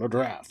more in the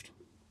draft.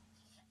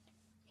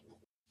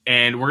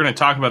 And we're going to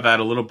talk about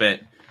that a little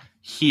bit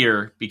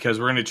here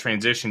because we're going to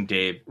transition,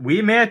 Dave.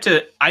 We may have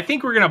to – I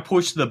think we're going to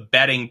push the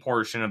betting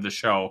portion of the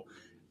show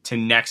to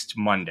next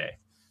Monday.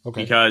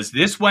 Okay. Because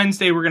this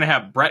Wednesday we're going to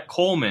have Brett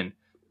Coleman,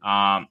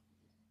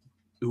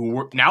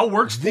 who now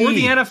works for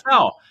the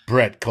NFL.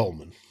 Brett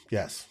Coleman.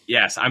 Yes.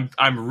 Yes,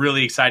 I'm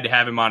really excited to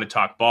have him on to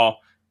talk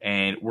ball,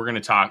 and we're going to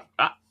talk.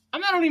 I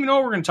don't even know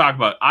what we're going to talk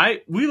about.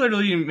 We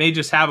literally may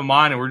just have him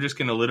on, and we're just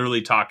going to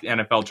literally talk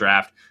NFL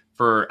draft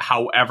for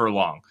however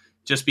long,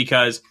 just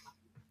because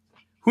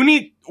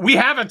we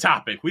have a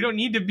topic. We don't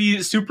need to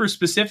be super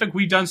specific.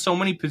 We've done so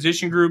many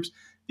position groups.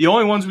 The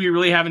only ones we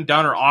really haven't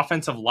done are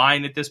offensive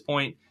line at this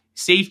point.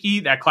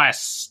 Safety, that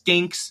class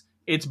stinks.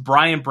 It's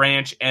Brian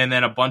Branch, and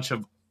then a bunch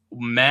of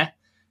meh.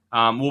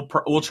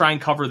 We'll try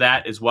and cover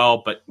that as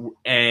well,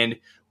 and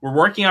we're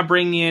working on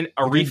bringing in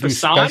Arif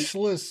Hassan.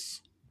 Specialists?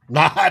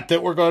 Not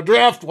that we're going to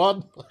draft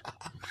one.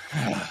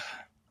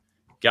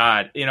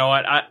 God, you know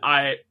what?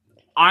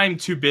 I'm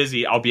too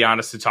busy, I'll be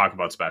honest, to talk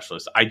about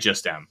specialists. I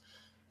just am.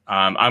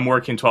 I'm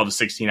working 12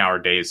 to 16-hour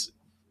days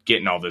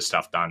getting all this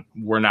stuff done.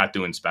 We're not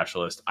doing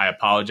specialists. I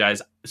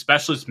apologize.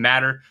 Specialists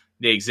matter.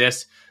 They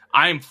exist.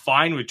 I am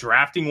fine with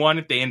drafting one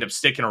if they end up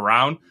sticking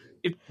around.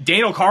 If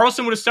Daniel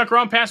Carlson would have stuck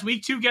around past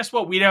week 2, guess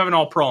what? We'd have an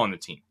all-pro on the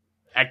team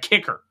at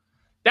kicker.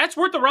 That's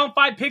worth a round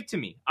 5 pick to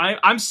me.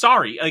 I'm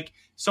sorry. Like,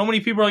 so many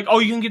people are like, oh,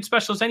 you can get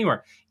specialists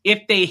anywhere.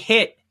 If they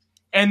hit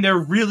and they're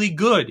really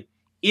good,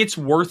 it's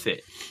worth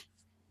it.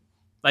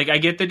 Like, I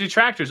get the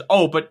detractors.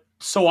 Oh, but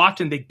so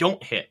often they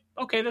don't hit.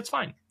 Okay, that's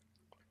fine.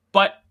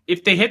 But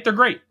if they hit, they're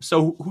great.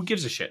 So who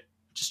gives a shit?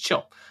 Just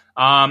chill.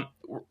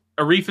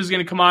 Arif is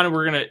going to come on, and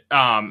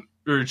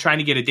we're trying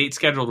to get a date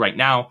scheduled right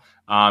now.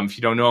 If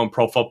you don't know him,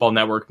 Pro Football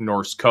Network,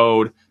 Norse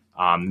Code,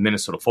 the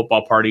Minnesota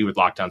Football Party with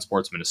Lockdown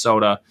Sports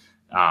Minnesota.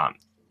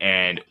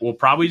 And we'll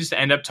probably just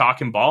end up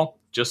talking ball,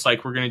 just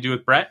like we're going to do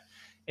with Brett.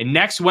 And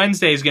next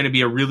Wednesday is going to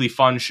be a really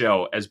fun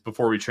show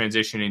before we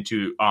transition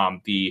into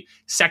the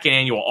second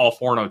annual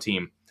All-Forno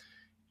team.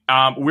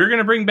 We're going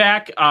to bring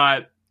back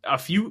a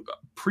few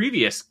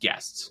previous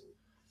guests.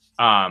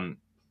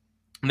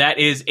 And that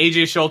is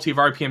AJ Schulte of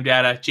RPM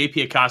Data,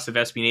 JP Acosta of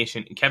SB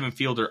Nation, and Kevin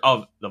Fielder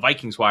of the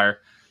Vikings Wire.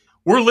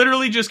 We're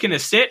literally just going to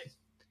sit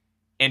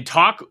and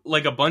talk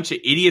like a bunch of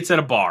idiots at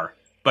a bar.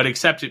 But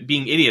except it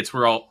being idiots,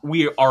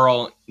 we are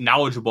all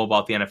knowledgeable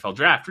about the NFL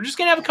draft. We're just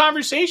going to have a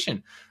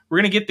conversation. We're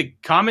going to get the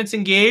comments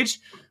engaged,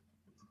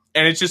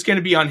 and it's just going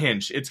to be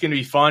unhinged. It's going to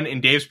be fun,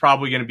 and Dave's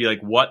probably going to be like,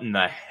 what in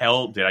the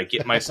hell did I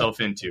get myself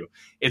into?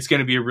 It's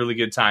going to be a really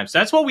good time. So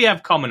that's what we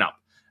have coming up.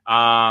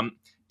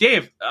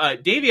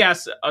 Davey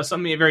asked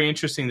something very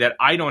interesting that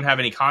I don't have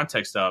any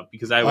context of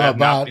because I have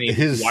not been able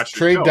his to watch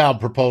trade down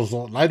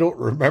proposal, and I don't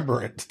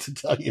remember it, to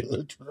tell you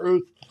the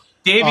truth.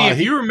 Davey, if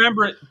you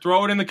remember it,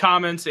 throw it in the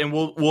comments, and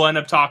we'll end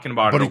up talking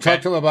about it. But he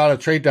talked about a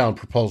trade down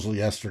proposal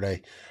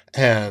yesterday,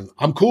 and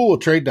I'm cool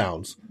with trade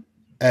downs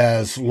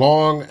as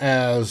long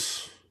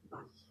as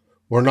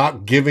we're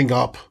not giving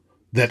up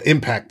that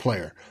impact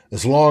player.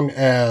 As long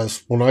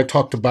as, when I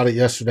talked about it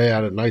yesterday, I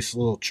had a nice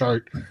little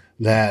chart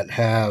that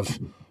have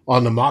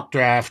on the mock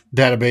draft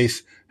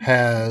database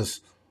has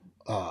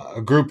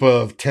a group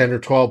of 10 or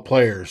 12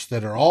 players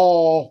that are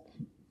all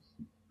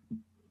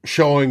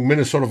showing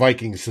Minnesota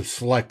Vikings is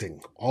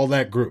selecting all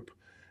that group.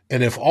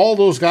 And if all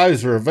those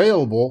guys are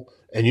available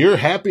and you're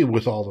happy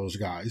with all those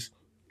guys,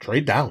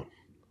 trade down,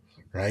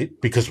 right?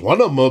 Because one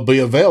of them will be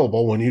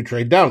available when you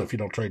trade down if you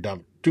don't trade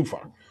down too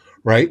far,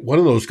 right? One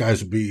of those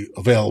guys will be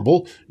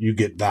available. You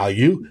get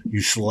value.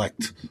 You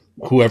select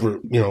whoever,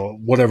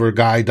 whatever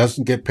guy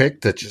doesn't get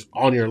picked that's just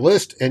on your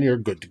list, and you're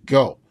good to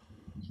go.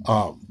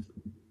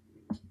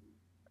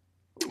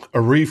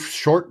 Arif,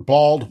 short,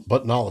 bald,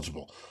 but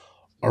knowledgeable.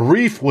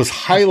 Arif was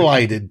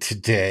highlighted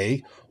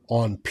today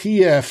on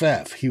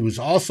PFF. He was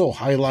also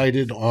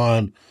highlighted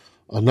on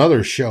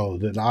another show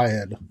that I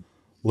had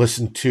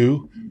listened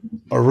to.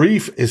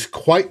 Arif is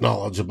quite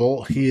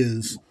knowledgeable.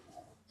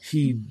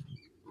 He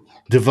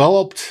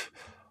developed,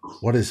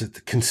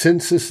 the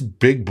Consensus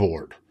Big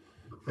Board.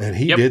 And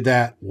he did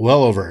that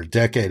well over a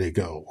decade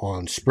ago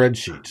on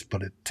spreadsheets.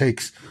 But it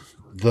takes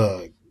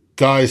the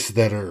guys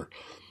that are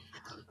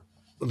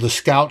the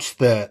scouts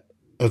that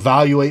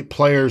evaluate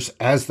players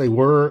as they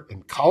were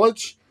in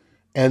college,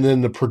 and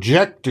then the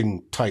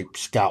projecting type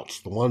scouts,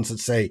 the ones that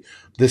say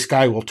this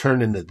guy will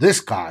turn into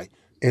this guy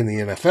in the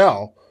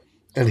NFL,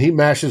 and he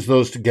mashes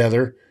those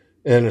together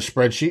in a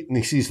spreadsheet, and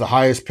he sees the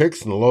highest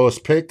picks and the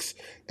lowest picks,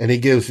 and he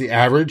gives the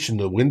average and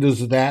the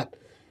windows of that,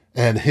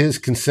 and his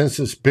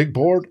Consensus Big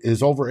Board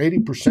is over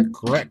 80%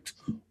 correct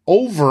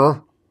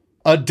over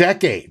a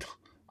decade.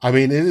 I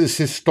mean, it is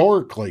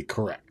historically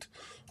correct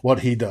what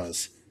he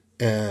does.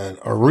 And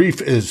Arif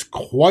is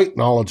quite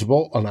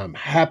knowledgeable, and I'm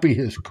happy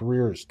his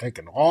career has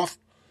taken off.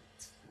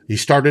 He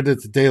started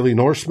at the Daily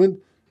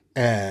Norseman,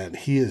 and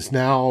he is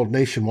now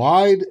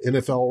nationwide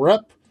NFL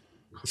rep.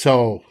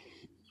 So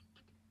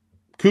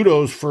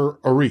kudos for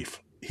Arif.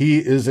 He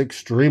is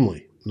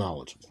extremely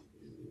knowledgeable.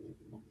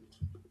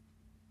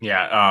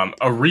 Yeah,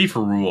 Arif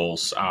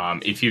rules.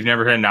 If you've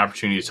never had an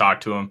opportunity to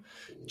talk to him,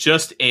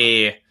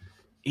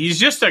 he's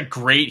just a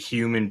great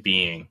human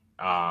being.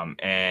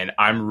 And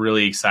I'm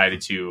really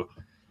excited to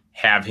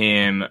have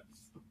him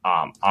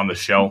on the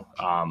show.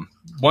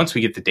 Once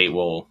we get the date,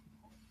 we'll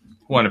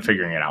end up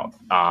figuring it out.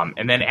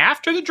 And then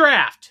after the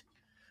draft,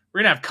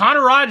 we're going to have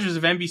Connor Rogers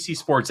of NBC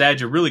Sports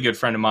Edge, a really good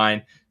friend of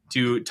mine,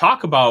 to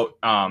talk about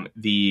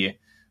the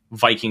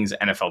Vikings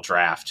NFL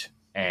draft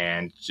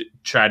and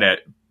try to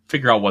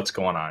figure out what's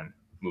going on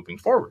moving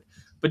forward.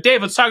 But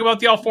Dave, let's talk about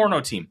the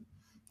All-Forno team.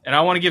 And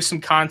I want to give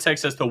some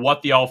context as to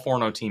what the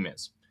All-Forno team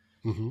is.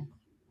 Mm-hmm.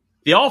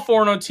 The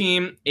All-Forno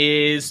team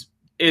it's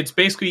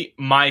basically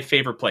my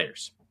favorite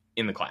players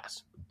in the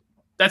class.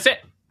 That's it.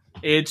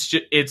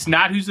 It's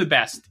not who's the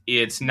best.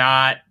 It's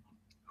not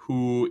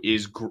who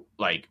is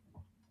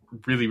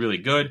really, really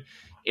good.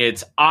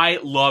 I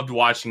loved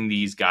watching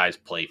these guys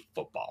play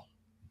football.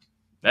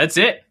 That's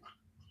it.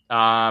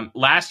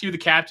 Last year, the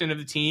captain of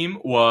the team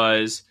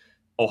was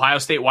Ohio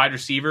State wide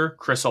receiver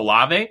Chris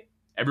Olave.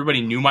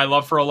 Everybody knew my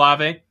love for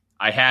Olave.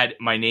 I had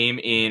my name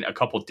in a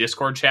couple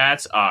Discord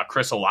chats,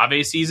 Chris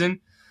Olave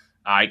season.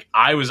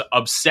 I was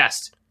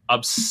obsessed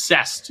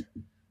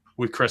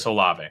with Chris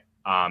Olave.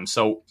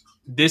 So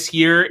this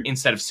year,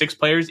 instead of 6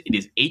 players, it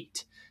is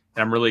 8.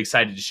 And I'm really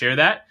excited to share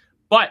that.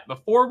 But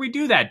before we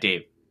do that,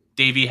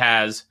 Davey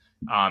has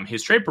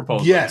his trade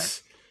proposal.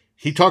 Yes.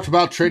 He talked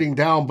about trading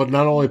down, but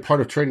not only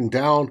part of trading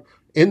down,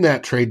 in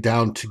that trade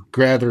down to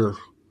gather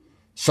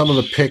some of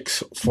the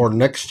picks for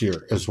next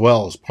year as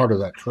well as part of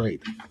that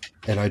trade.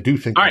 And I do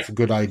think that's a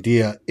good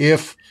idea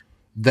if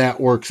that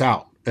works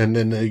out. And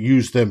then they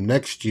use them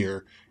next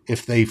year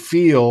if they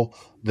feel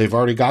they've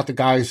already got the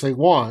guys they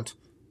want,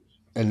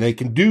 and they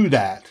can do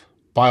that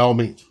by all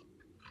means.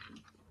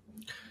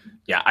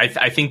 Yeah,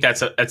 I think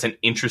that's an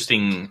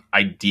interesting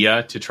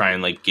idea to try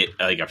and get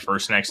a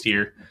first next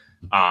year.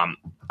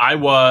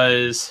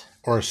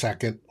 Or a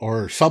second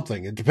or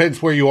something. It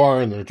depends where you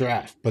are in the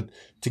draft, but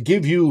to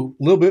give you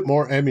a little bit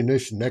more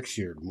ammunition next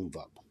year to move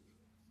up.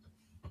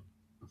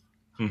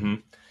 Mm-hmm.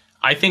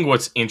 I think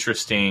what's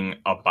interesting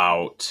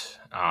about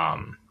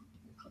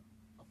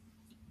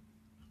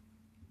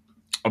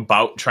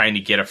about trying to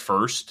get a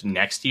first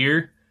next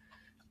year,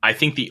 I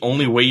think the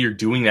only way you're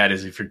doing that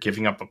is if you're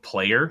giving up a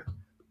player,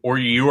 or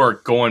you are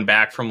going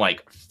back from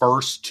like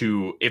first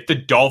to, if the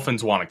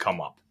Dolphins want to come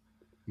up,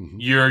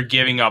 you're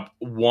giving up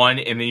one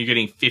and then you're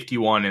getting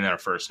 51 and then a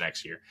first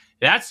next year.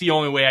 That's the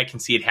only way I can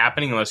see it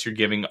happening, unless you're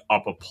giving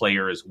up a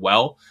player as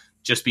well,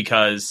 just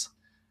because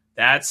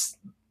that's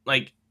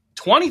like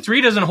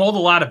 23 doesn't hold a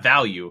lot of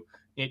value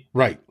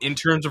in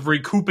terms of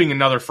recouping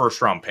another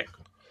first round pick.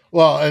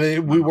 Well,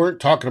 and we weren't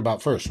talking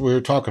about first. We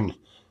were talking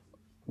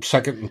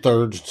second and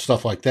third and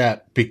stuff like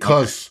that,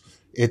 because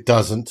it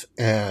doesn't.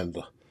 And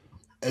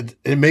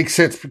it makes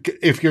sense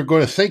if you're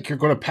going to think you're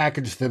going to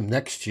package them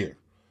next year.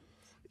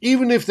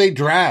 Even if they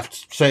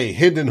draft, say,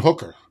 Hendon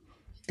Hooker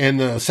in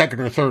the second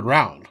or third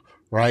round,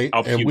 right?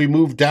 And we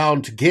move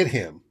down to get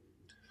him.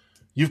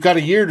 You've got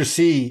a year to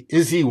see,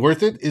 is he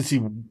worth it? Is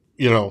he,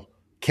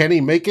 can he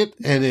make it?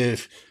 And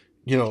if,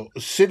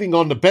 sitting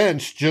on the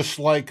bench, just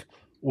like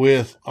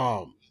with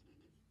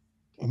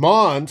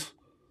Mond,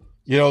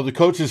 the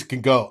coaches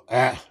can go,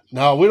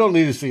 no, we don't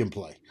need to see him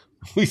play.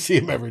 We see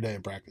him every day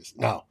in practice.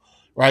 No,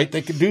 right?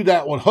 They can do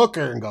that with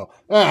Hooker and go,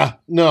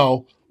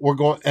 no, we're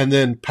going, and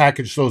then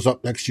package those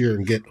up next year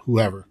and get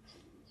whoever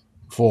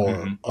for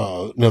an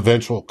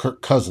eventual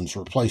Kirk Cousins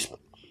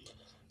replacement.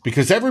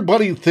 Because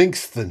everybody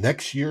thinks the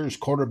next year's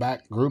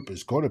quarterback group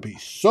is going to be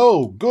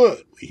so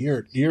good. We hear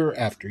it year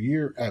after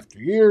year after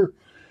year.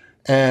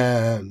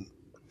 And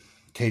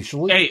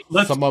occasionally,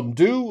 some of them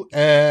do,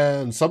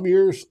 and some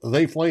years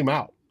they flame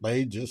out.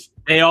 They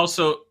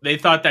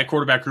thought that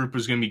quarterback group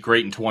was going to be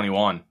great in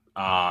 21.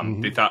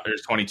 They thought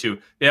there's 22.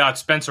 They thought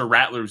Spencer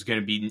Rattler was going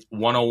to be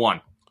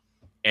 101,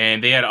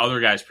 and they had other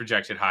guys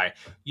projected high.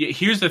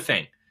 Here's the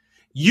thing: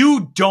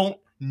 you don't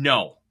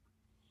know,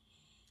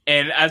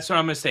 and that's what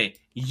I'm going to say.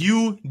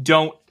 You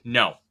don't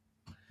know.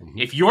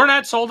 If you're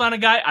not sold on a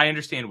guy, I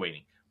understand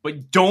waiting,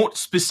 but don't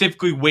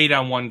specifically wait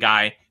on one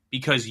guy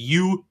because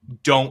you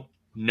don't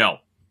know.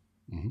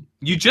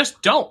 You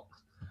just don't.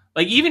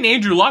 Like, even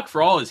Andrew Luck,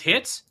 for all his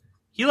hits,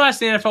 he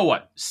lasted in the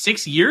NFL,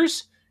 6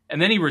 years?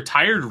 And then he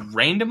retired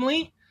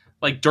randomly,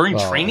 like, during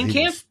training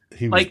camp?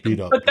 He was beat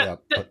up.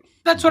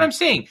 That's what I'm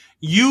saying.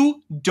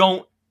 You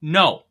don't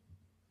know.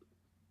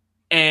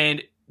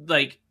 And,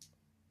 like,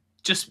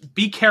 just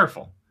be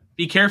careful.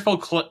 Be careful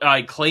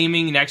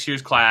claiming next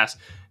year's class.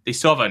 They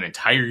still have an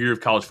entire year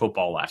of college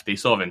football left. They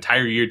still have an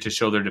entire year to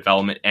show their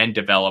development and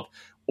develop,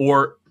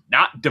 or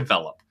not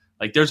develop.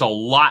 Like, there's a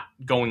lot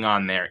going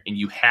on there, and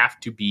you have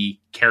to be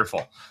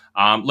careful.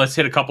 Let's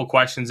hit a couple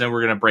questions, then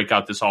we're going to break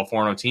out this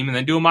All-Forno team and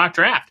then do a mock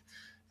draft.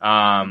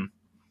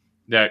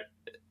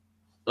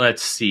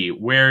 Let's see.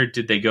 Where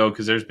did they go?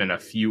 Because there's been a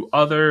few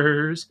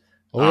others.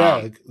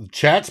 The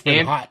chat's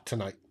been hot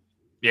tonight.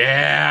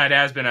 Yeah, it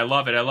has been. I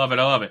love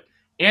it.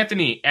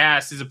 Anthony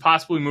asked, is it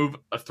possible we move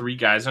 3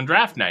 guys on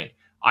draft night?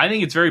 I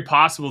think it's very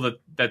possible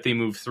that they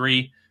move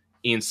 3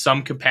 in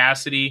some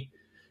capacity.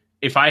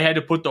 If I had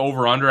to put the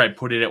over-under, I'd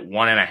put it at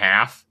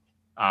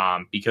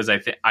 1.5, because I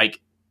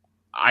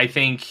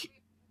think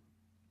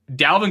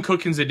Dalvin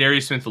Cook and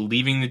Zadarius Smith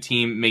leaving the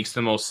team makes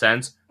the most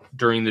sense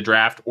during the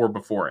draft or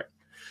before it.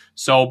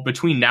 So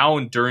between now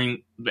and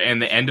the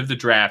end of the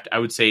draft, I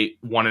would say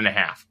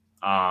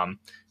 1.5,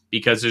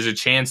 because there's a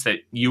chance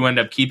that you end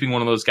up keeping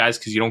one of those guys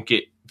because you don't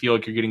feel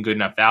like you're getting good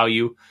enough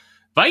value.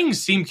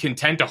 Vikings seem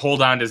content to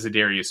hold on to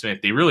Zadarius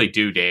Smith. They really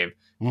do, Dave.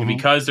 And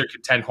because they're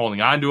content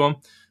holding on to him,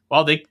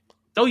 well,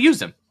 they'll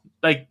use him.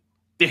 Like,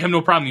 they have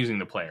no problem using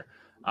the player.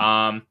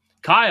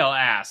 Kyle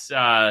asks,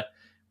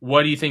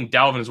 what do you think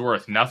Dalvin is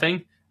worth?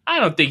 Nothing? I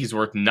don't think he's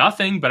worth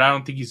nothing, but I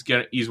don't think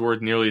he's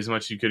worth nearly as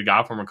much as you could have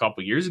got from him a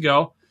couple years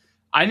ago.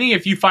 I think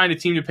if you find a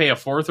team to pay a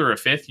 4th or a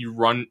 5th,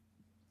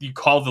 you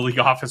call the league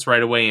office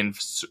right away and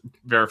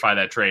verify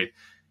that trade.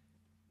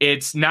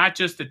 It's not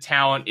just the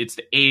talent, it's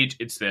the age,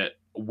 it's the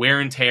wear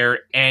and tear,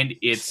 and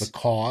it's the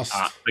cost,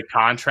 the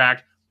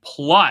contract.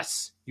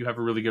 Plus, you have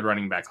a really good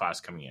running back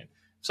class coming in. If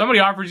somebody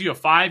offers you a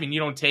 5 and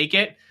you don't take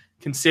it,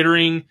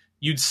 considering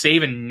you'd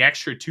save an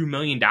extra $2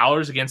 million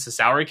against the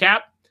salary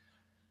cap,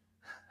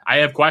 I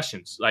have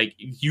questions. Like,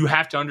 you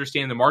have to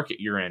understand the market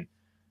you're in.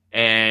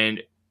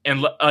 And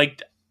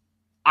like,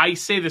 I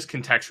say this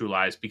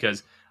contextualized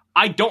because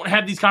I don't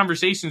have these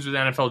conversations with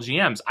NFL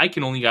GMs. I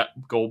can only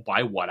go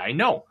by what I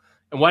know.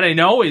 And what I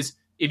know is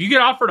if you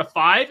get offered a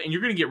 5 and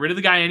you're going to get rid of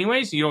the guy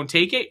anyways, and you don't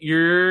take it,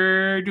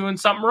 you're doing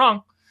something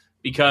wrong,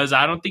 because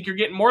I don't think you're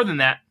getting more than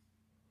that.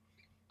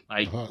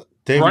 Like,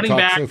 running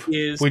back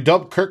is... we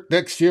dump Kirk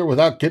next year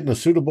without getting a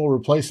suitable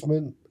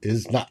replacement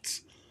is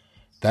nuts.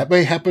 That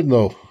may happen,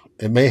 though.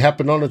 It may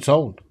happen on its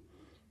own,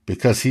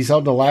 because he's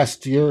on the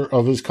last year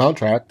of his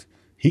contract.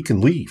 He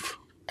can leave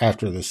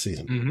after this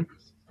season.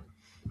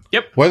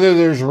 Yep. Whether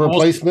there's a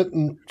replacement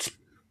in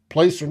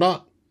place or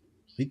not,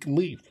 he can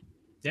leave.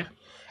 Yeah.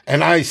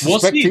 And I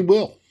suspect he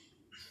will.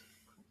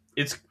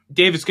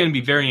 Dave, it's going to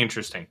be very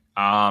interesting.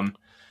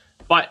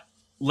 But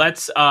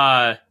let's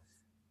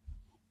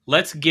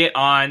get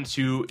on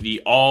to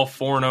the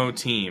All-Forno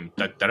team.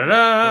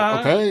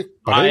 Okay.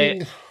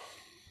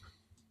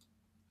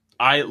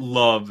 I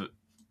love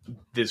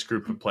this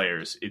group of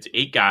players. It's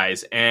 8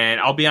 guys, and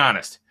I'll be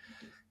honest,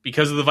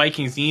 because of the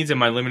Vikings' needs and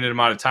my limited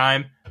amount of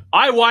time,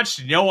 I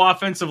watched no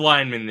offensive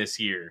linemen this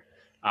year.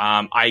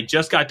 I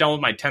just got done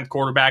with my 10th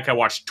quarterback. I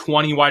watched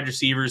 20 wide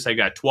receivers. I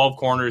got 12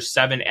 corners,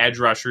 7 edge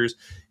rushers,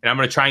 and I'm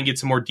going to try and get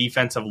some more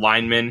defensive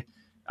linemen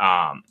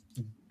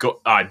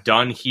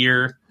done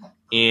here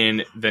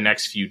in the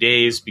next few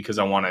days because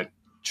I want to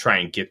try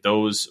and get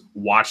those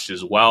watched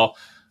as well.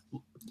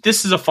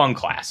 This is a fun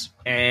class,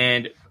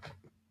 and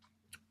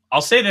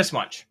I'll say this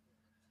much.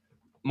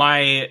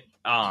 My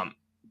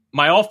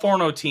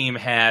All-Forno team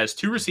has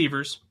 2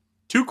 receivers,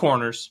 2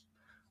 corners,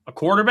 a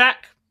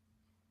quarterback,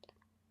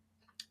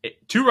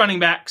 2 running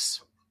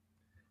backs,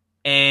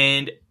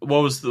 and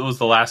what was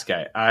the last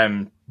guy?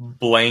 I'm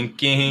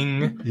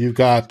blanking. You've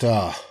got,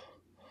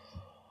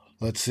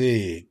 let's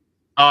see.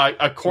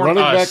 A corner,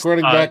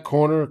 running back,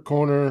 corner,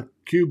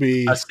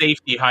 QB. A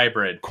safety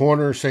hybrid.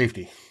 Corner,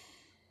 safety.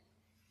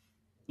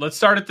 Let's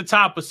start at the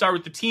top. Let's start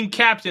with the team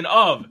captain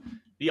of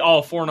the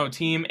All-Forno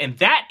team, and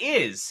that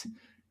is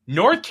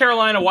North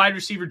Carolina wide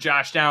receiver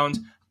Josh Downs.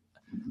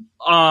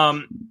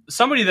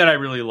 Somebody that I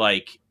really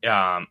like.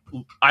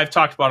 I've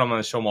talked about him on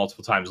the show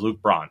multiple times.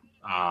 Luke Braun,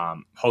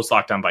 host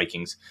Locked On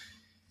Vikings.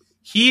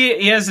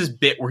 He has this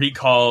bit where he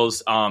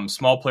calls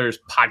small players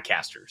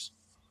podcasters,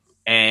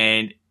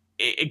 and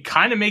it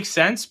kind of makes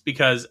sense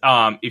because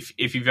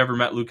if you've ever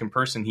met Luke in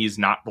person, he's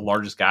not the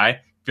largest guy.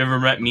 If you've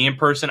ever met me in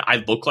person, I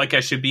look like I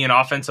should be an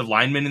offensive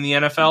lineman in the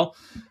NFL.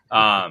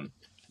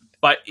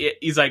 But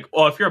he's like,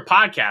 well, if you're a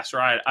podcaster,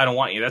 I don't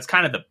want you. That's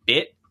kind of the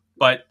bit,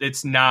 but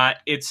it's not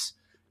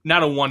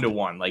a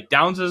one-to-one. Like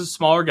Downs is a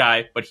smaller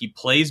guy, but he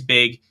plays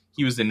big.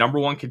 He was the number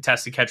 1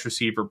 contested catch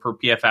receiver per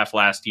PFF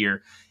last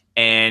year.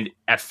 And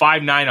at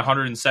 5'9",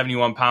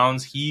 171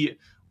 pounds, he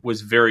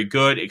was very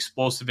good,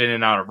 explosive in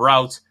and out of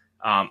routes.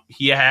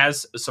 He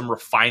has some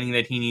refining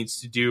that he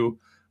needs to do,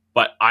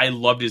 but I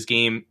loved his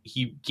game.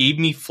 He gave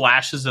me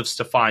flashes of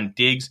Stephon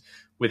Diggs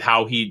with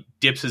how he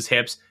dips his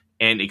hips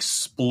and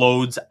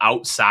explodes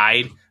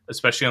outside,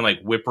 especially on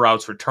like whip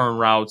routes, return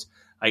routes.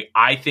 Like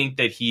I think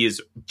that he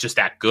is just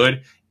that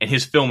good, and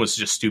his film was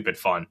just stupid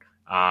fun.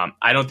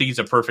 I don't think he's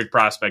a perfect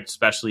prospect,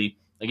 especially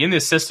like in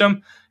this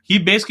system.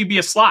 He'd basically be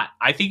a slot.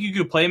 I think you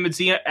could play him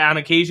on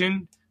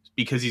occasion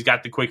because he's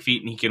got the quick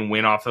feet and he can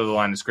win off of the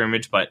line of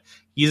scrimmage, but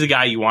he's a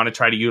guy you want to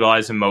try to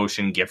utilize in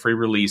motion, get free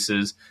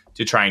releases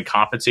to try and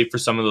compensate for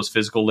some of those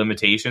physical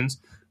limitations.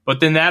 But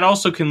then that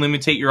also can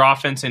limitate your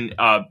offense and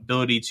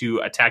ability to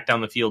attack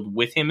down the field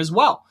with him as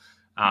well.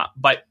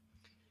 But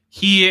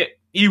he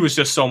was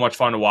just so much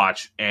fun to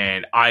watch,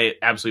 and I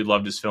absolutely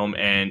loved his film.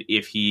 And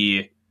if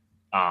he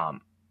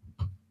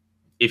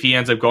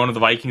ends up going to the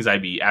Vikings,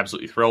 I'd be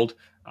absolutely thrilled.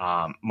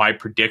 My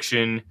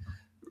prediction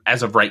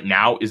as of right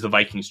now is the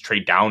Vikings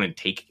trade down and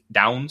take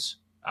Downs.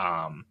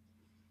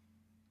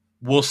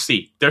 We'll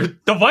see. The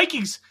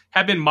Vikings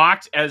have been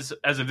mocked as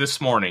of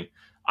this morning.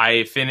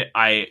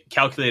 I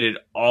calculated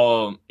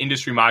all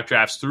industry mock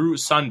drafts through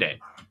Sunday.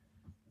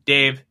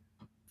 Dave,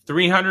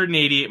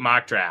 388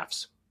 mock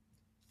drafts,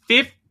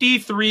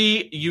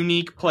 53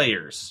 unique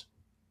players.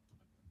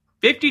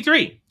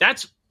 53.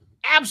 That's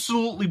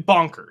absolutely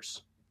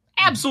bonkers.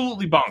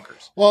 Absolutely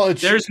bonkers. Well,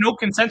 there's no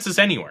consensus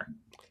anywhere.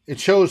 It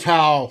shows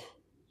how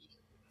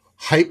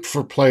hype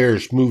for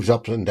players moves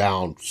up and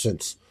down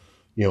since,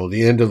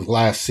 the end of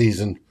last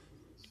season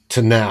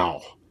to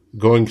now,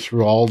 going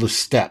through all the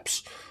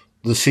steps,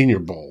 the Senior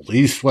Bowl, the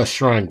East-West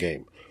Shrine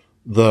Game,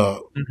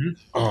 the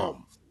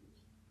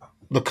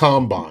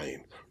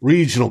Combine,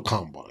 Regional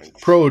Combine,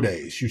 Pro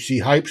Days. You see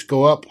hypes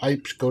go up,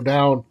 hypes go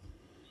down,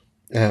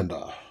 and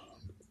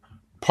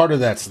part of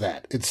that's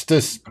that. It's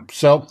just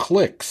sell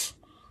clicks,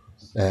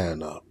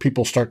 and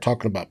people start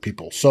talking about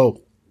people.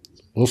 So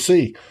we'll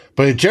see.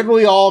 But it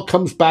generally all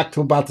comes back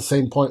to about the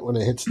same point when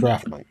it hits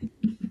draft night.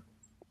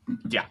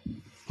 Yeah.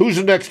 Who's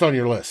the next on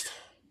your list?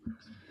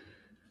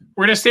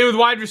 We're going to stay with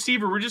wide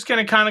receiver. We're just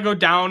going to kind of go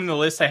down in the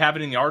list. I have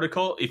it in the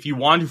article. If you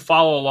want to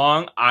follow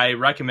along, I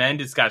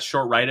recommend. It's got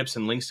short write-ups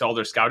and links to all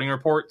their scouting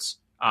reports.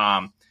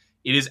 It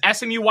is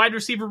SMU wide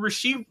receiver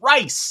Rashee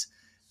Rice.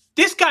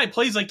 This guy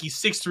plays like he's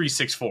 6'3",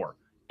 6'4".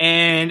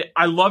 And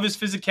I love his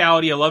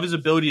physicality. I love his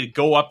ability to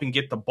go up and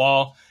get the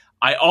ball.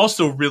 I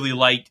also really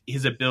liked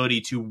his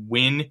ability to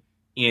win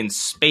in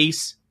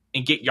space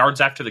and get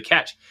yards after the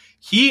catch.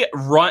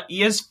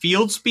 His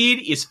field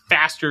speed is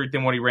faster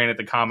than what he ran at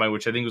the combine,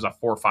 which I think was a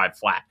 4.5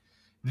 flat.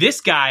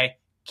 This guy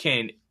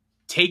can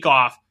take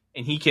off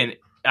and he can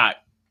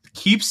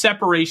keep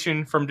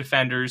separation from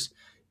defenders.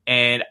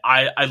 And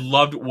I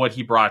loved what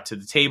he brought to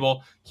the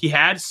table. He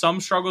had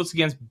some struggles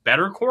against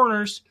better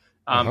corners,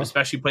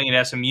 especially playing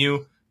at SMU.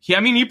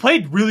 He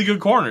played really good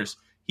corners.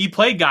 He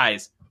played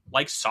guys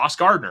like Sauce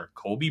Gardner,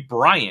 Kobe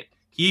Bryant.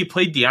 He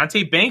played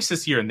Deonte Banks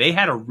this year, and they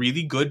had a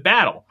really good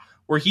battle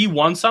where he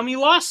won some, he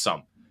lost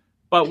some.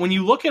 But when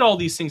you look at all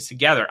these things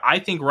together, I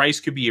think Rice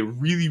could be a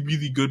really,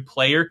 really good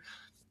player.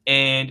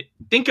 And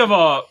think of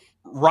a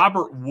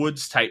Robert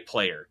Woods type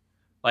player.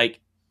 Like,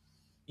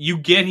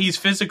 he's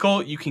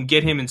physical. You can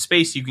get him in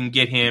space. You can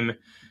get him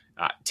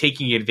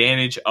taking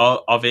advantage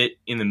of it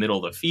in the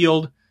middle of the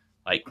field.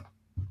 Like,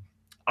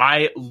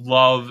 I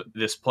love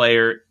this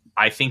player.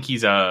 I think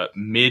he's a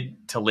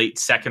mid to late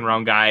second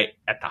round guy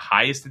at the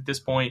highest at this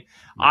point.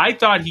 I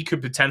thought he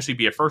could potentially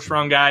be a first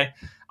round guy.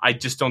 I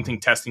just don't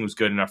think testing was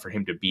good enough for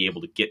him to be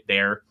able to get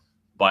there.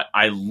 But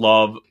I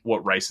love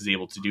what Rice is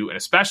able to do, and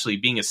especially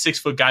being a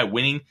 6-foot guy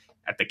winning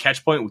at the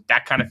catch point with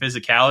that kind of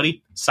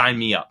physicality. Sign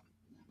me up.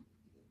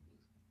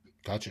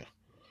 Gotcha.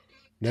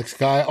 Next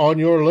guy on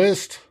your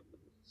list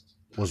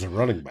was a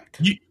running back.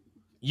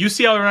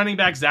 UCLA running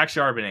back Zach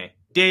Charbonnet.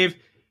 Dave,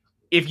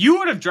 if you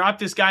would have dropped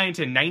this guy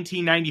into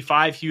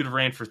 1995, he would have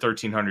ran for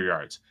 1,300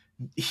 yards.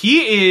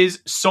 He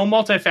is so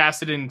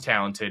multifaceted and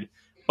talented,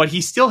 but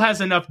he still has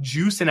enough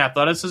juice and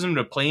athleticism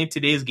to play in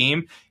today's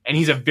game, and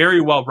he's a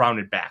very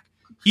well-rounded back.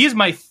 He is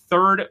my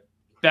third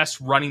best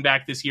running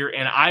back this year,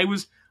 and I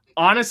was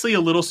honestly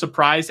a little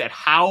surprised at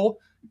how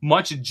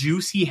much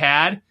juice he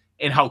had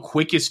and how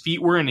quick his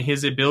feet were and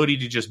his ability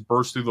to just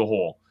burst through the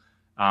hole.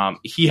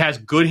 He has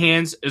good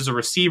hands as a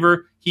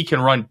receiver. He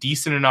can run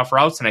decent enough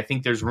routes, and I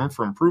think there's room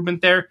for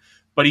improvement there.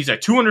 But he's a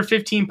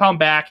 215-pound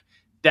back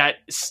that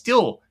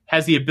still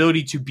has the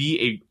ability to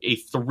be a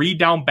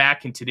 3-down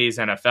back in today's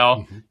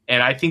NFL,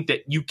 and I think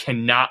that you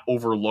cannot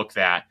overlook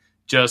that.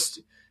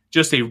 Just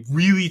a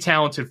really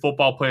talented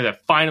football player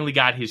that finally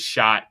got his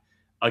shot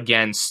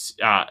against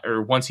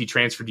or once he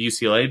transferred to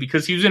UCLA,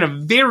 because he was in a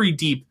very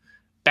deep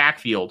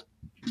backfield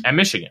at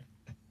Michigan.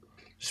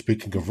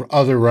 Speaking of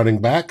other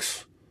running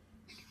backs,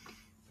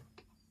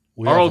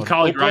 our old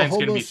colleague Ryan's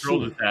going to be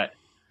thrilled with that.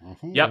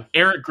 Yep,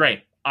 Eric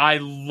Gray. I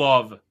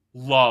love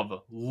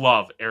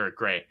Eric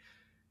Gray.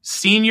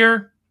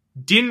 Senior,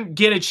 didn't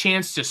get a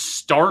chance to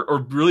start or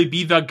really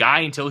be the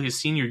guy until his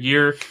senior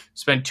year.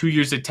 Spent 2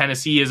 years at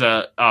Tennessee as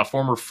a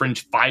former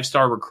fringe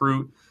 5-star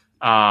recruit,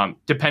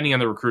 depending on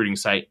the recruiting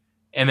site.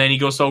 And then he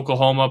goes to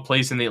Oklahoma,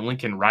 plays in the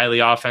Lincoln Riley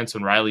offense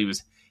when Riley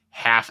was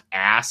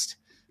half-assed.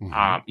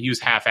 He was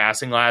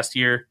half-assing last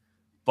year,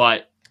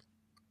 but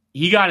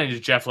he got into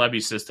Jeff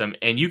Levy's system,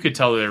 and you could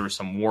tell there were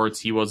some warts.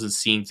 He wasn't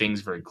seeing things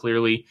very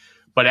clearly.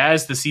 But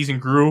as the season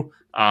grew,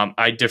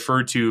 I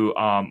deferred to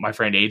my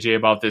friend AJ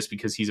about this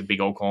because he's a big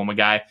Oklahoma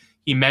guy.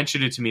 He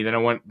mentioned it to me. Then I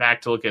went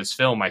back to look at his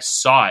film. I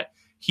saw it.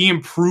 He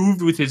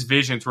improved with his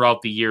vision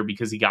throughout the year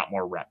because he got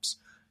more reps.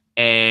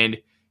 And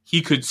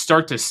he could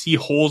start to see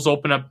holes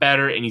open up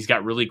better, and he's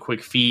got really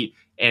quick feet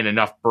and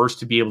enough burst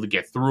to be able to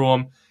get through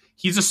them.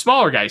 He's a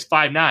smaller guy. He's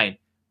 5'9",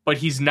 but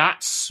he's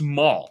not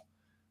small.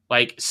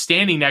 Like,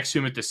 standing next to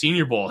him at the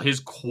Senior Bowl, his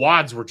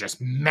quads were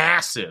just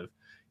massive.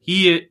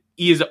 He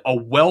is a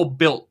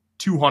well-built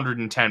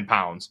 210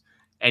 pounds,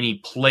 and he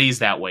plays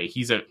that way.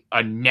 He's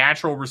a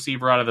natural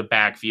receiver out of the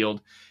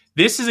backfield.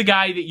 This is a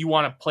guy that you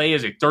want to play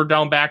as a third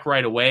down back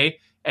right away,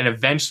 and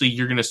eventually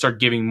you're going to start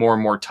giving more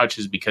and more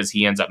touches because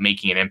he ends up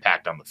making an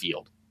impact on the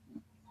field.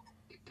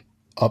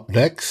 Up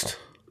next,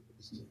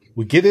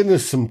 we get into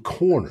some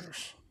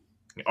corners.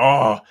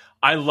 Oh,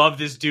 I love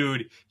this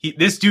dude.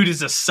 This dude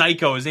is a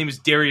psycho. His name is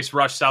Darius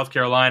Rush, South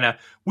Carolina.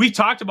 We've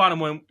talked about him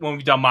when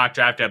we've done mock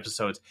draft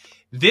episodes.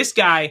 This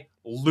guy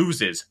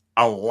loses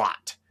a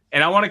lot.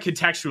 And I want to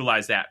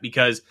contextualize that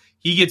because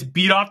he gets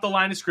beat off the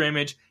line of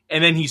scrimmage,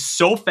 and then he's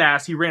so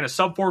fast. He ran a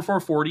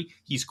sub-4 40.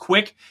 He's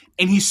quick,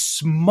 and he's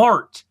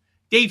smart.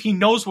 Dave, he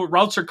knows what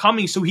routes are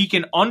coming so he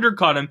can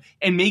undercut him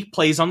and make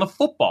plays on the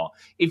football.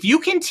 If you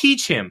can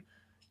teach him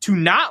to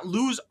not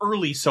lose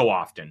early so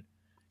often,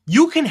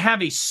 you can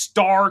have a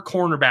star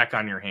cornerback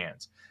on your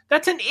hands.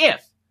 That's an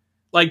if.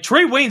 Like,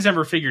 Trey Waynes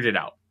never figured it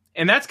out.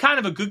 And that's kind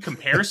of a good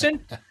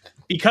comparison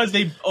because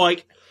they,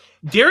 like,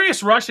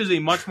 Darius Rush is a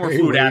much more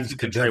fluid athlete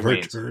than Trey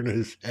Waynes. Turn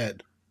his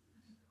head.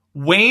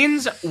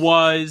 Waynes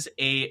was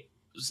a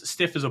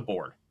stiff as a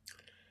board.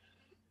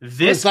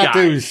 This guy, not that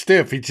guy he was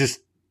stiff.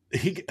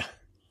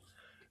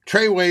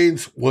 Trey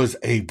Waynes was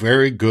a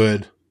very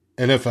good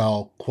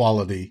NFL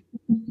quality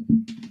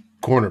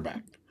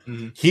cornerback.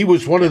 Mm-hmm. He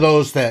was one of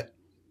those that,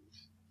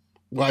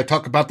 when I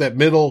talk about that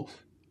middle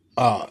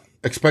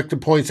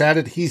expected points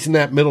added, he's in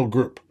that middle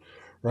group,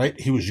 right?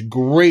 He was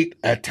great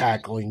at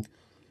tackling,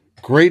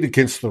 great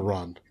against the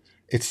run.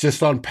 It's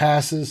just on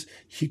passes,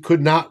 he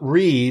could not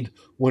read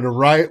when a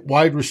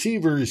wide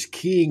receiver is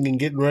keying and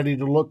getting ready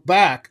to look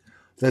back,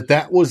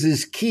 that was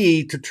his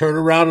key to turn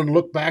around and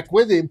look back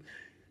with him.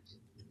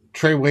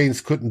 Trey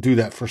Waynes couldn't do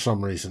that for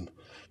some reason.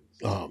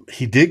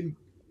 He did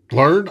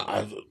learn.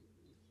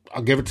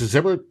 I'll give it to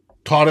Zimmer.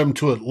 Taught him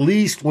to, at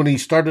least when he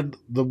started,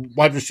 the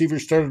wide receiver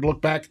started to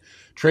look back.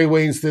 Trey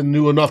Waynes then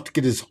knew enough to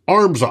get his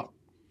arms up.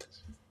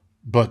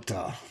 But,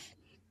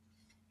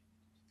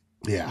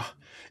 yeah.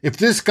 If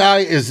this guy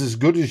is as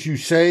good as you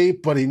say,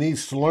 but he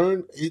needs to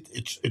learn,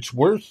 it's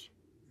worth.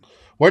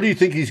 Where do you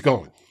think he's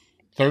going?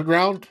 Third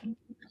round?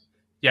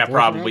 Yeah,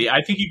 probably.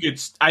 Round?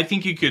 I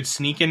think you could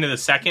sneak into the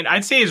second.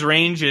 I'd say his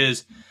range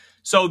is,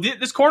 so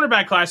this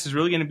cornerback class is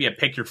really going to be a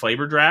pick your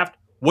flavor draft.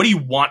 What do you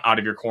want out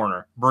of your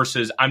corner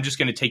versus I'm just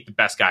going to take the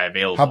best guy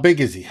available? How big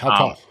is he?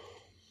 How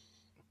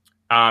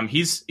tall?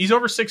 He's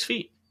over 6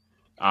 feet.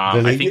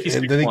 I think he's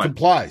 6'1". He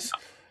complies.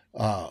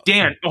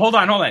 Dan, hold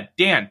on.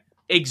 Dan,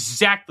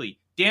 exactly.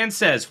 Dan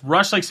says,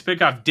 Rush likes to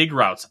pick off dig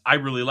routes. I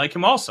really like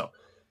him also.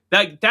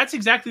 That's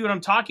exactly what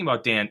I'm talking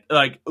about, Dan.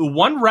 Like,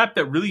 one rep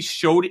that really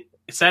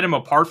set him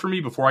apart for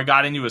me before I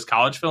got into his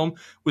college film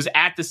was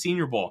at the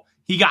Senior Bowl.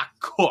 He got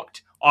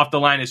cooked off the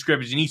line of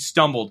scrimmage, and he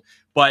stumbled,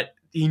 but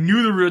he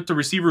knew the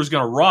receiver was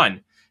going to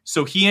run,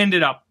 so he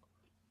ended up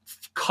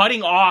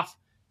cutting off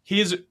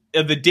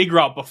the dig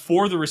route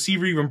before the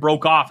receiver even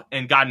broke off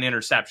and got an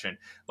interception.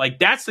 Like,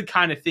 that's the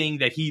kind of thing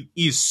that he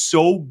is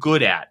so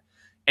good at.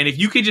 And if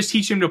you could just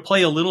teach him to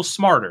play a little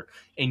smarter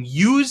and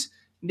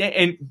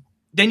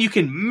then you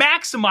can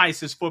maximize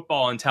his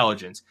football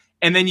intelligence,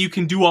 and then you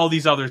can do all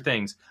these other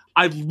things.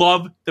 I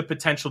love the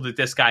potential that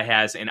this guy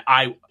has, and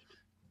I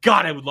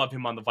would love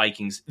him on the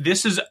Vikings.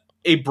 This is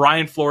a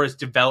Brian Flores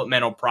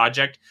developmental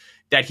project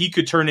that he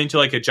could turn into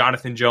like a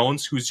Jonathan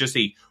Jones, who's just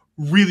a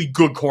really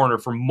good corner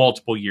for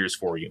multiple years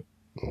for you.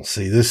 Well,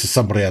 see, this is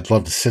somebody I'd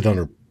love to sit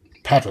under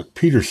Patrick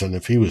Peterson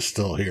if he was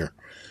still here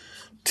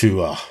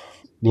to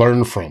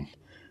learn from,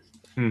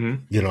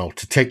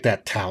 to take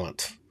that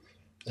talent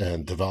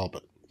and develop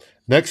it.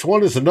 Next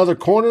one is another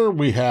corner.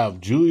 We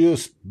have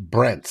Julius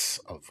Brents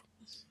of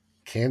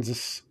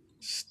Kansas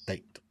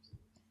State.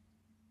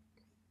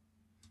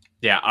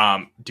 Yeah,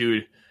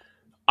 dude,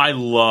 I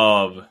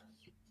love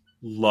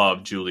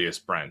Julius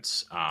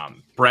Brents.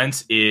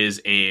 Brents he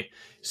is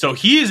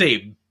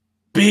a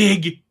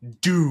big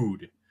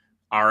dude.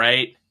 All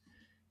right.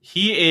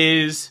 He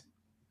is,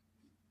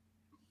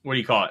 what do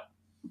you call it?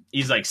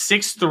 He's like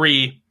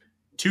 6'3",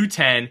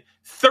 210,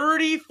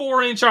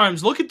 34-inch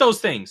arms. Look at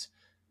those things.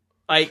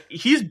 Like,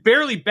 he's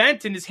barely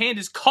bent and his hand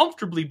is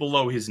comfortably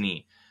below his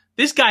knee.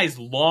 This guy is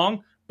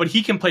long, but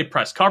he can play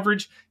press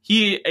coverage.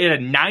 He had a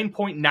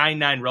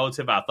 9.99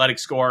 relative athletic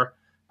score.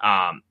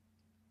 I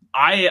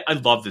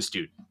love this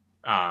dude.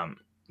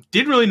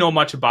 Didn't really know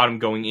much about him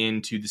going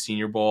into the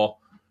Senior Bowl,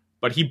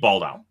 but he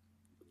balled out.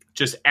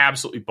 Just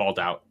absolutely balled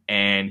out.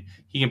 And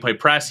he can play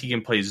press. He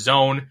can play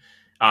zone.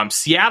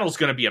 Seattle's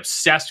going to be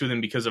obsessed with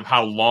him because of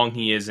how long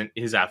he is and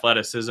his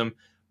athleticism.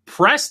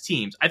 Press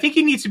teams, I think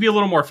he needs to be a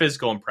little more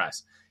physical in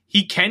press.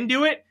 He can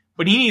do it,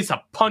 but he needs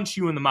to punch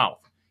you in the mouth.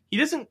 He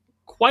doesn't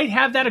quite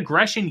have that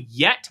aggression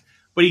yet,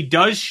 but he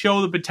does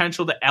show the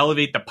potential to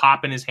elevate the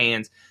pop in his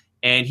hands.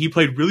 And he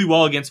played really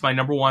well against my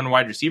number one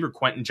wide receiver,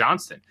 Quentin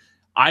Johnston.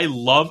 I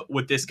love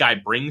what this guy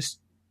brings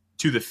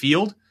to the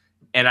field,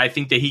 and I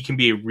think that he can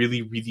be a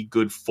really, really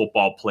good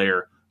football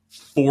player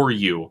for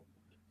you.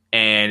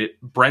 And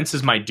Brents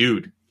is my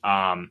dude.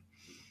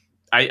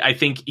 I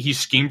think he's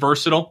scheme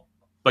versatile,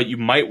 but you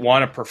might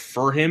want to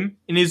prefer him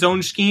in his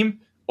own scheme.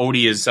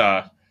 Odie is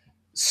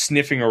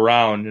sniffing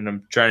around, and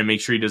I'm trying to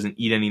make sure he doesn't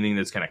eat anything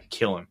that's going to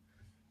kill him.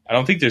 I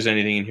don't think there's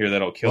anything in here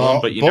that'll kill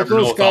him, but you never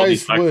know. Both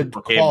those guys would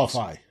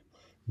qualify.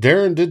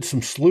 Darren did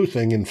some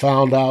sleuthing and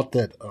found out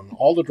that on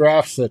all the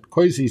drafts that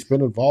Kwesi's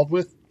been involved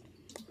with,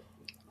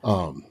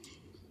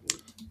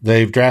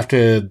 they've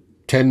drafted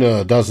 10 to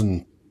a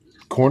dozen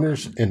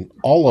corners, and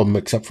all of them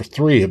except for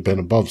 3 have been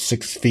above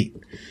 6 feet.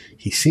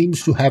 He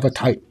seems to have a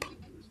type.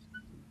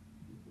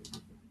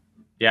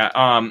 Yeah.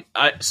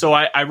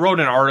 I wrote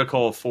an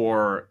article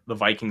for the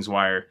Vikings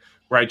Wire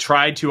where I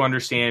tried to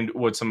understand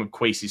what some of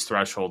Kwesi's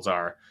thresholds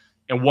are.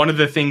 And one of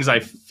the things I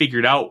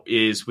figured out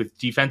is with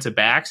defensive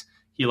backs,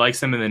 he likes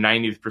them in the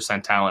 90th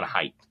percentile in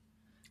height.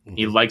 Mm-hmm.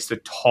 He likes the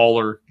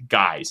taller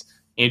guys.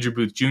 Andrew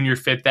Booth Jr.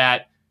 fit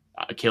that.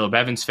 Caleb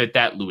Evans fit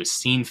that. Lewis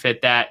Seen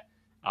fit that.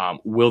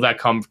 Will that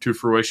come to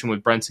fruition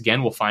with Brents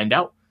again? We'll find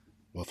out.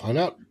 We'll find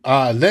out.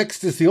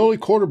 Next is the only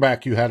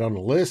quarterback you had on the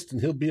list,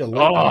 and he'll be a late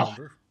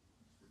rounder.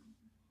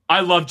 I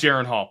love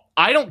Jaron Hall.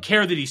 I don't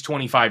care that he's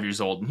 25 years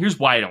old, and here's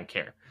why I don't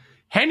care.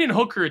 Hendon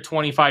Hooker at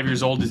 25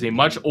 years old is a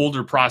much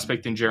older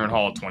prospect than Jaron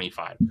Hall at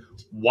 25.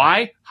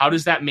 Why? How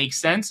does that make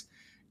sense?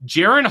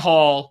 Jaron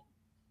Hall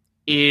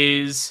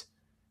he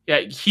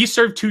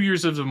served 2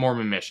 years of the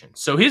Mormon mission.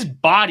 So his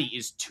body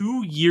is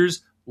 2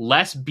 years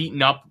less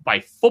beaten up by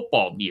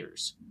football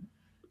years.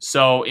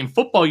 So in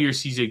football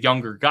years, he's a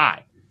younger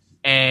guy.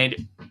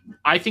 And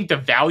I think the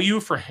value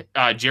for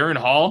Jaron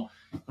Hall,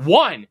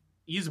 one,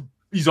 he's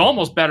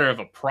almost better of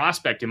a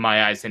prospect in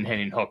my eyes than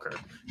Hendon Hooker.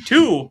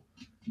 2,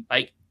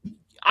 I'd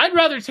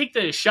rather take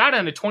the shot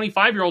on a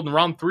 25-year-old in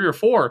round 3 or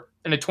 4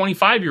 than a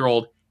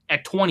 25-year-old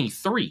at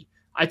 23.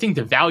 I think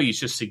the value is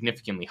just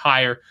significantly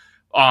higher.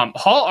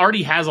 Hall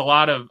already has a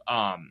lot of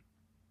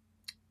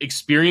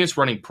experience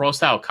running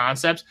pro-style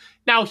concepts.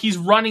 Now, he's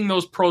running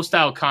those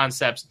pro-style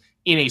concepts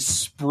in a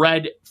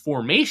spread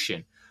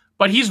formation,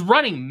 but he's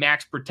running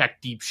max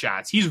protect deep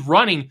shots. He's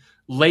running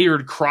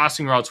layered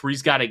crossing routes where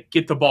he's got to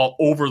get the ball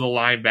over the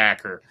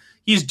linebacker.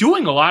 He's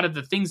doing a lot of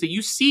the things that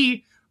you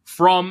see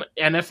from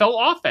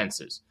NFL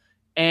offenses.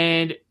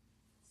 And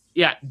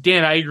yeah,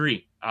 Dan, I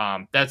agree.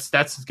 That's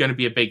going to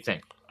be a big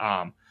thing.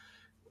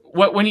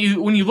 When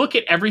you look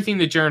at everything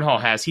that Jaron Hall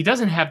has, he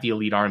doesn't have the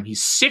elite arm.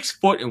 He's 6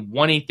 foot and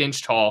 1/8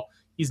 inch tall.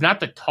 He's not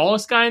the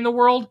tallest guy in the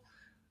world,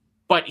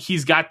 but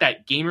he's got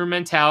that gamer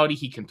mentality.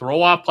 He can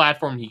throw off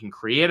platform. He can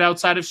create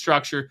outside of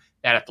structure.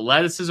 That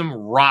athleticism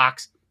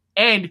rocks.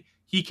 And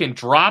He can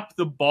drop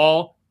the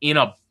ball in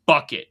a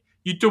bucket.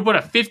 You do put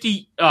a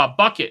 50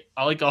 bucket,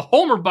 like a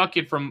homer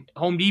bucket from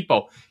Home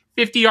Depot,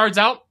 50 yards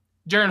out,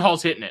 Jaren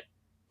Hall's hitting it.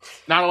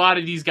 Not a lot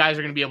of these guys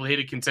are going to be able to hit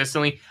it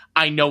consistently.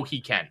 I know he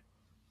can.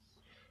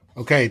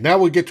 Okay, now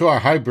we get to our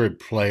hybrid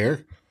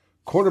player,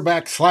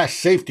 quarterback /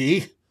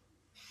 safety.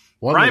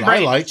 One Brian that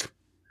Branch. I like,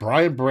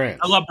 Brian Branch.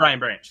 I love Brian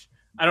Branch.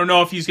 I don't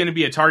know if he's going to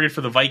be a target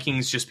for the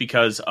Vikings just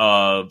because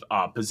of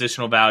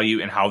positional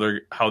value and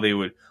how they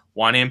would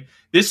want him.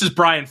 This is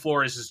Brian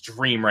Flores'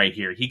 dream right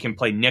here. He can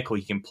play nickel.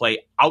 He can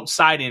play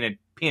outside in a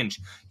pinch.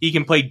 He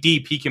can play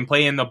deep. He can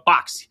play in the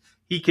box.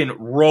 He can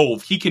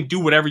rove. He can do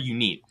whatever you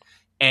need.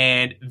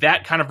 And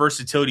that kind of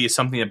versatility is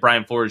something that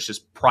Brian Flores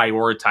just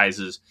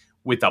prioritizes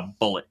with a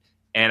bullet.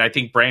 And I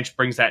think Branch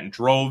brings that in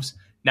droves.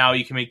 Now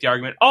you can make the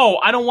argument,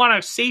 I don't want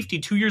a safety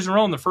 2 years in a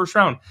row in the first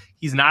round.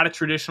 He's not a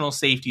traditional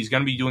safety. He's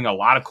going to be doing a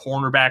lot of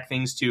cornerback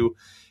things too.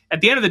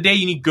 At the end of the day,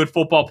 you need good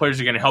football players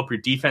who are going to help your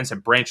defense,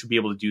 and Branch would be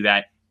able to do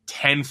that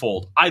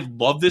tenfold. I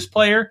love this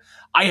player.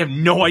 I have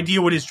no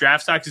idea what his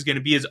draft stock is going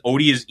to be as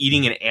Odie is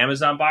eating an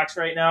Amazon box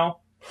right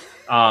now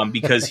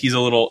because he's a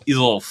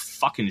little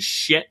fucking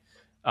shit.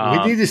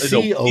 We need to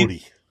see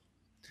Odie.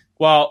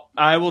 Well,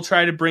 I will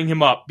try to bring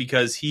him up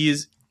because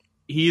he's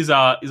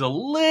a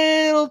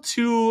little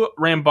too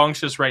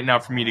rambunctious right now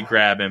for me to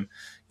grab him.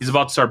 He's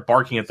about to start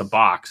barking at the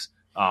box.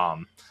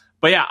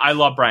 But yeah, I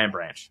love Brian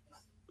Branch.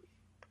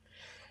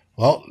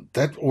 Well,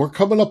 we're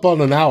coming up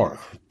on an hour.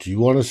 Do you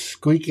want to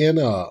squeak in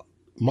a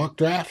mock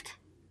draft?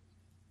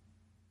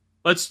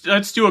 Let's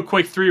do a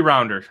quick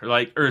 3-rounder, a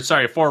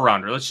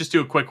 4-rounder. Let's just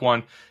do a quick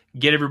one.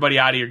 Get everybody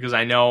out of here because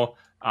I know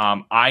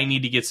I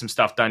need to get some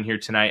stuff done here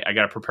tonight. I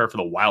got to prepare for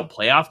the Wild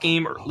playoff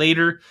game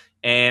later,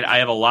 and I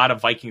have a lot of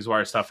Vikings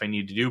Wire stuff I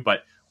need to do.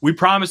 But we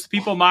promised the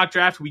people mock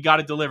draft. We got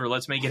to deliver.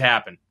 Let's make it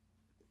happen.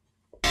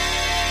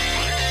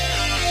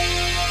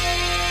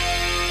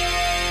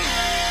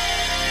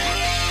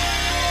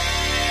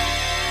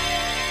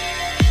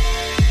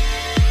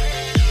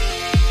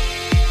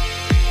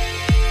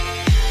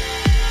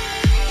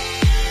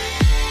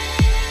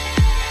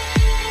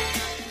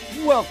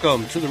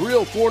 Welcome to the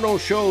Real Forno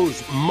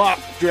Show's Mock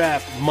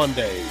Draft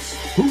Mondays.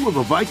 Who will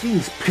the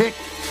Vikings pick,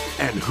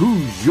 and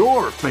who's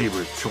your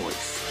favorite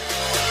choice?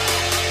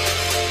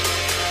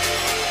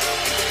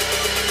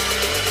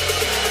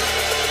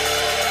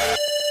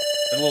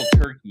 A little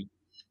turkey.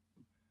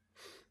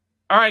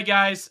 All right,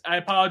 guys, I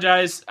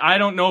apologize. I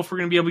don't know if we're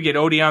going to be able to get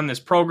Odie on this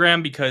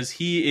program because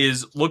he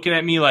is looking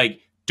at me like,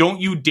 don't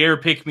you dare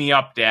pick me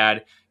up,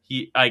 Dad.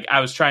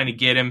 I was trying to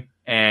get him,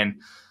 and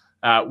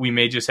we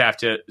may just have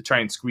to try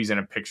and squeeze in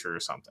a picture or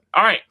something.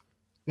 All right,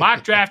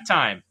 mock draft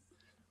time.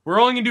 We're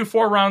only going to do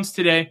 4 rounds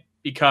today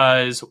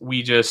because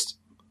let's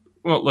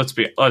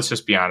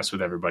just be honest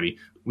with everybody.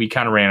 We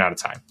kind of ran out of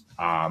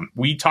time.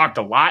 We talked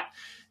a lot,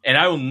 and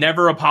I will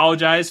never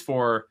apologize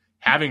for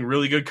having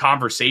really good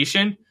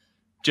conversation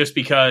just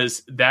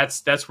because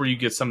that's where you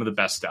get some of the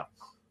best stuff.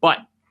 But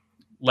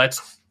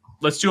let's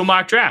do a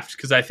mock draft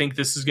because I think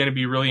this is going to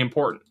be really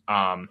important.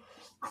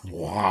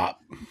 Wow.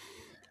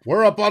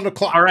 We're up on the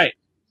clock. All right.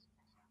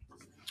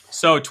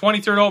 So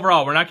 23rd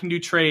overall, we're not going to do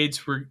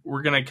trades.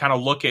 We're going to kind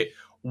of look at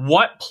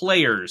what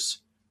players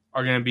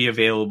are going to be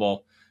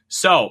available.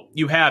 So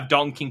you have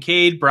Dalton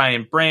Kincaid,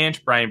 Brian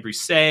Branch, Brian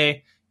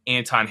Brisset,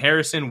 Anton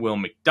Harrison, Will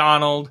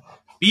McDonald,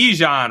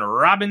 Bijan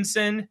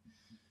Robinson,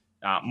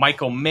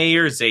 Michael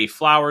Mayer, Zay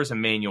Flowers,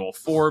 Emmanuel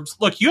Forbes.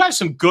 Look, you have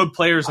some good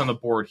players on the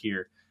board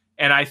here.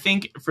 And I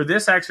think for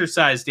this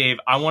exercise, Dave,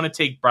 I want to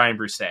take Brian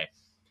Brisset.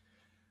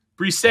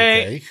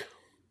 Brisset,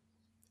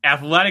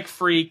 athletic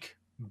freak,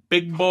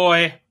 big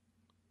boy,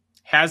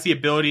 has the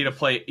ability to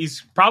play.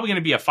 He's probably going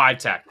to be a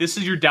 5-tech. This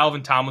is your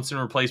Dalvin Tomlinson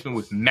replacement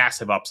with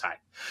massive upside.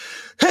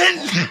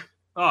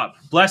 Oh,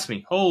 bless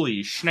me.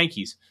 Holy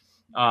shnikes.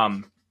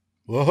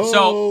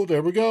 Whoa,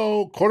 there we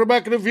go.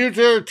 Quarterback of the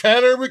future,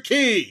 Tanner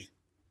McKee.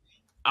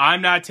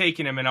 I'm not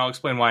taking him, and I'll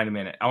explain why in a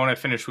minute. I want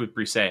to finish with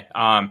Brisset.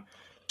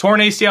 Torn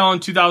ACL in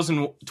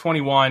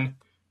 2021.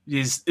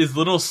 His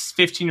little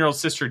 15-year-old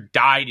sister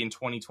died in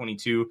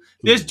 2022.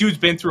 This dude's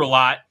been through a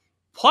lot.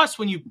 Plus,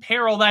 when you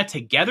pair all that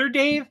together,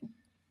 Dave,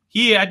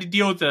 he had to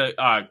deal with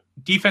the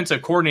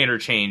defensive coordinator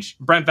change.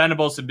 Brent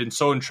Venables had been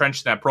so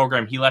entrenched in that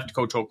program, he left to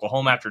coach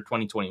Oklahoma after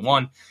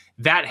 2021.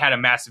 That had a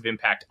massive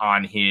impact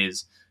on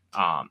his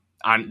on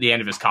the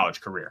end of his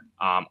college career.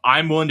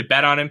 I'm willing to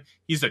bet on him.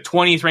 He's the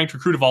 20th ranked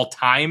recruit of all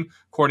time,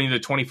 according to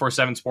the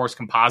 24/7 Sports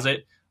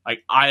Composite.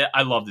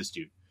 I love this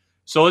dude.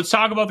 So let's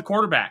talk about the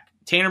quarterback,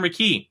 Tanner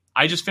McKee.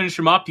 I just finished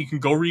him up. You can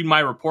go read my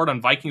report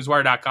on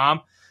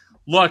VikingsWire.com.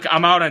 Look,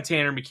 I'm out on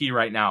Tanner McKee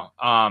right now.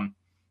 I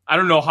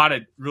don't know how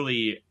to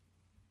really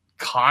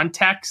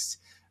context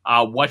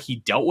what he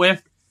dealt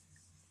with.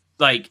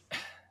 Like,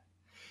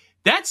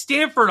 that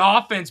Stanford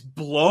offense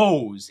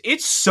blows.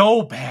 It's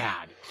so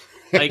bad.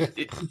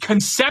 Like,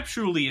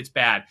 conceptually, it's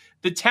bad.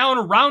 The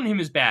talent around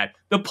him is bad.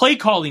 The play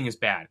calling is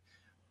bad.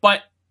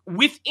 But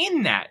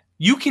within that,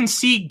 you can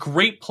see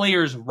great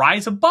players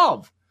rise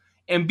above.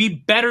 and be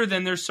better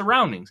than their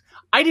surroundings.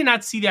 I did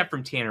not see that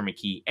from Tanner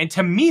McKee, and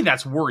to me,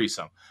 that's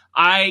worrisome.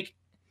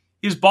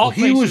 His ball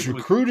he was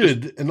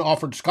recruited and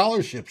offered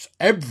scholarships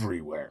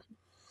everywhere.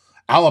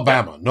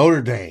 Alabama,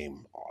 Notre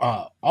Dame,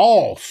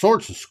 all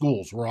sorts of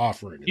schools were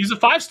offering it. He's a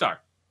 5-star.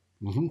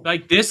 Mm-hmm.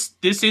 Like this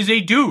is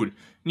a dude.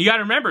 And you got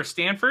to remember,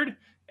 Stanford,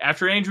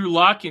 after Andrew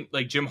Luck and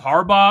like Jim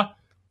Harbaugh,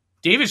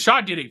 David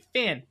Shaw did a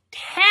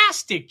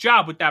fantastic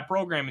job with that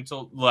program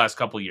until the last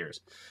couple of years.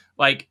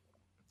 Like,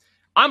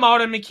 I'm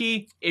out on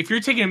McKee. If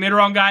you're taking a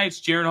mid-round guy, it's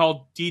Jaron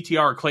Hall, DTR,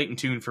 or Clayton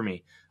Tune for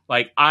me.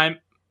 Like, I'm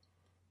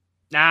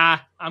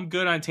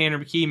good on Tanner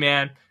McKee,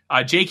 man.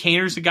 Jake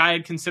Hayner's a guy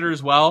I'd consider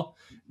as well.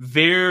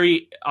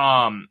 Very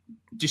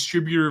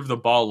distributor of the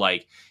ball.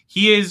 Like,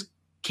 he is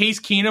Case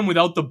Keenum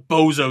without the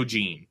bozo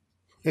gene.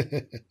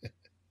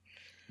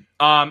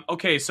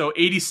 Okay, so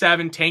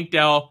 87, Tank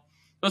Dell.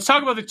 Let's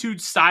talk about the two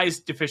size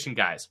deficient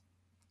guys.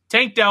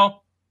 Tank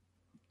Dell,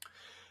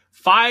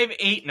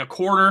 5'8" and a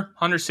quarter,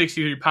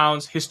 163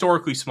 pounds,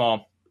 historically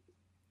small.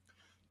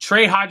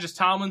 Trey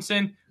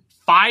Hodges-Tomlinson,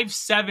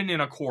 5'7"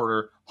 and a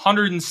quarter,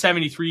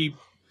 173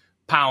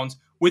 pounds,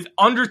 with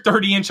under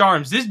 30-inch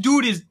arms. This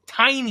dude is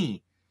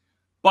tiny.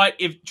 But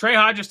if Trey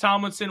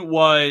Hodges-Tomlinson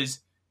was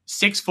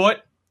 6 foot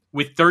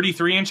with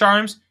 33-inch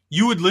arms,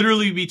 you would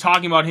literally be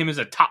talking about him as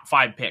a top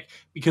 5 pick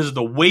because of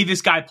the way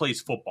this guy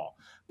plays football.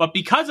 But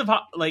because of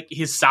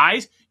his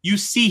size, you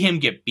see him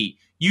get beat.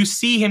 You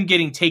see him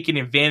getting taken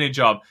advantage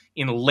of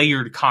in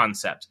layered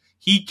concepts.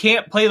 He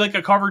can't play like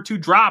a cover 2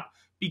 drop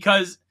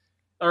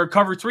or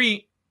cover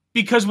 3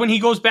 because when he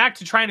goes back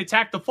to try and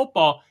attack the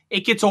football,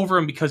 it gets over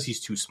him because he's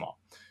too small.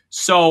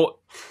 So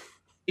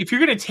if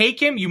you're going to take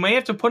him, you may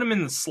have to put him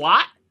in the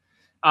slot.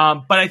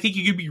 But I think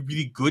he could be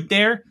really good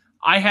there.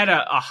 I had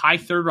a high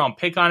 3rd round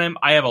pick on him.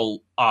 I have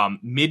a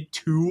mid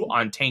 2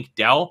 on Tank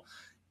Dell,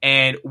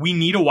 and we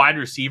need a wide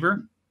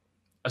receiver.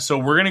 So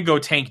we're going to go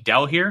Tank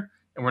Dell here,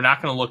 and we're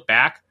not going to look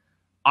back.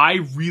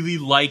 I really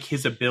like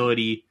his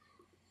ability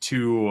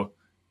to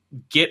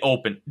get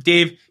open.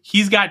 Dave,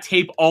 he's got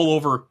tape all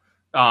over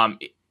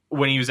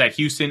when he was at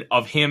Houston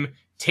of him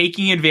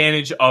taking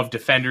advantage of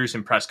defenders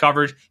in press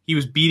coverage. He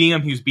was beating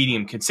him. He was beating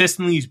him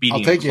consistently. He's beating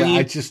him clean. I'll take it.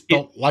 I just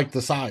don't like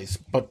the size.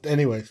 But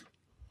anyways.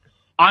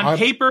 On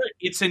paper,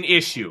 it's an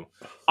issue.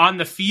 On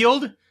the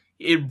field,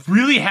 it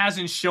really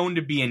hasn't shown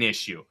to be an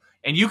issue.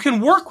 And you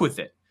can work with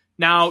it.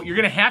 Now, you're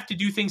going to have to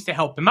do things to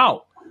help him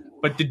out.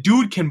 But the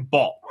dude can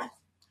ball.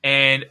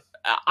 And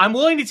I'm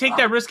willing to take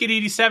that risk at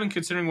 87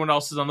 considering what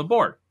else is on the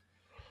board.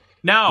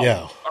 Now,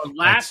 our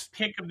last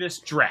pick of this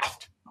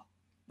draft.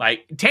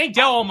 Like, Tank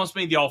Dell almost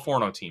made the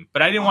All-Forno team,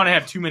 but I didn't want to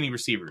have too many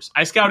receivers.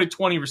 I scouted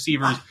 20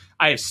 receivers.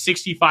 I have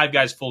 65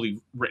 guys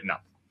fully written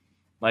up.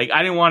 Like,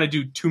 I didn't want to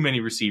do too many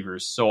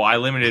receivers, so I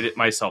limited it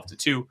myself to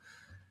 2.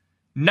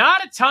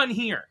 Not a ton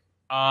here.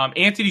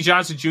 Anthony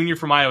Johnson Jr.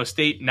 from Iowa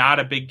State, not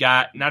a big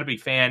guy, not a big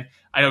fan.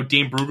 I know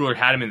Dane Brugler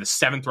had him in the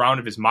 7th round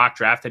of his mock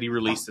draft that he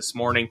released this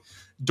morning.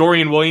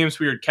 Dorian Williams,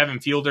 we heard Kevin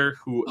Fielder,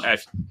 who,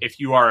 if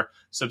you are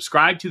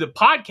subscribed to the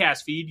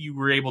podcast feed, you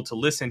were able to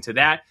listen to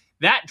that.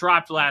 That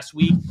dropped last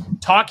week,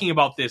 talking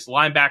about this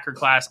linebacker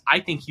class.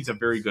 I think he's a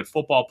very good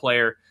football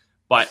player,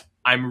 but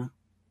I'm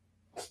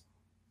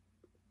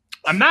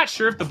not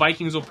sure if the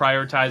Vikings will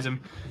prioritize him.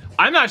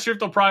 I'm not sure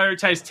if they'll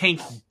prioritize Tank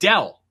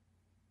Dell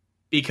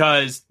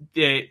because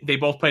they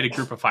both played a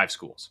group of 5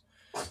 schools.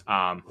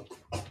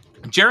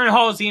 Jaron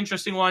Hall is the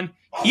interesting one.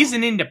 He's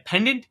an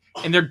independent,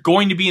 and they're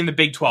going to be in the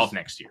Big 12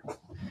 next year.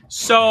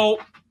 So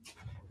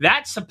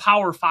that's a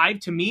Power 5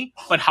 to me,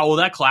 but how will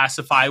that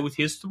classify with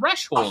his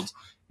thresholds?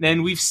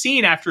 Then we've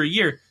seen after a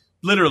year,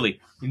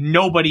 literally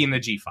nobody in the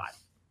G5.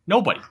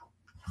 Nobody.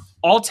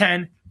 All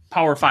 10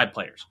 Power 5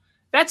 players.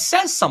 That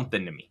says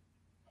something to me.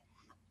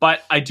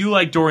 But I do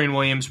like Dorian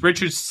Williams.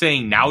 Richard's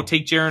saying now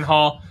take Jaron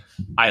Hall.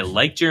 I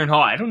like Jaron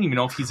Hall. I don't even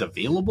know if he's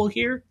available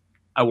here.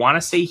 I want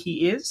to say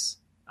he is.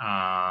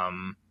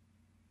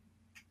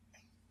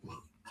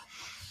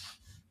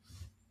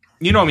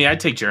 You know me, I'd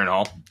take Jaron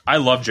Hall. I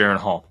love Jaron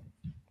Hall.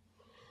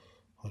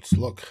 Let's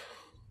look.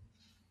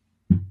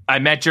 I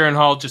met Jaron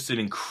Hall, just an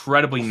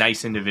incredibly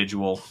nice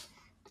individual.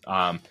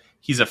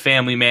 He's a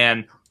family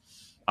man.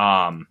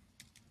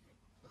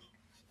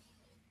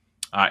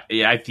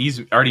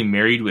 He's already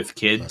married with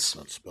kids. That's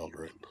not spelled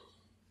right.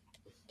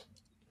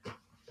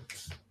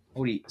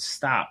 Odie,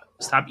 stop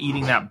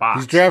eating that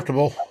box. He's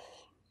draftable.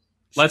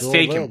 Let's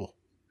take him.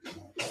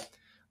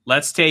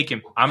 Let's take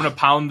him. I'm going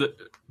to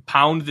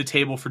pound the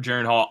table for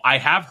Jaron Hall. I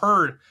have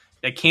heard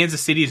that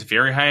Kansas City is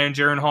very high on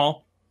Jaron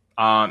Hall,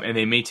 and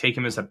they may take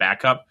him as a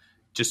backup.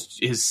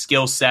 Just his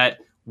skill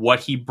set,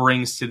 what he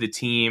brings to the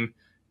team,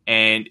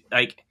 and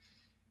like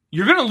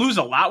you're going to lose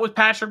a lot with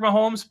Patrick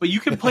Mahomes, but you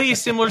can play a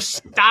similar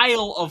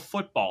style of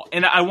football.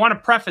 And I want to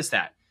preface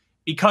that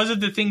because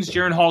of the things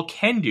Jaron Hall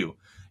can do.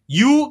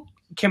 You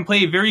can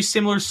play a very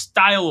similar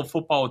style of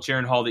football with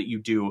Jaron Hall that you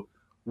do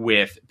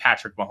with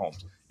Patrick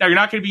Mahomes. Now, you're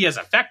not going to be as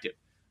effective,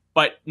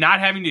 but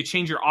not having to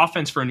change your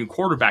offense for a new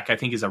quarterback, I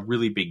think, is a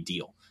really big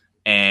deal.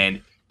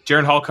 And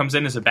Jaron Hall comes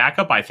in as a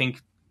backup. I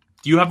think,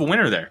 do you have a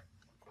winner there?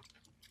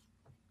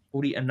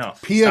 Odie,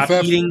 enough.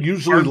 PFF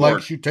usually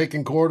likes you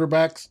taking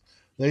quarterbacks.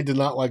 They did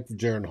not like the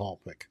Jaron Hall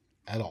pick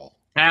at all.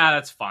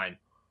 That's fine.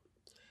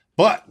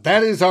 But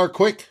that is our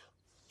quick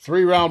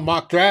 3-round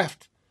mock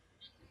draft.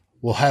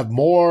 We'll have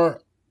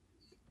more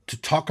to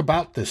talk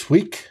about this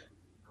week,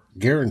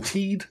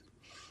 guaranteed.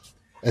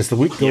 As the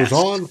week goes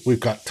on, we've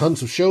got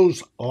tons of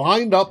shows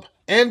lined up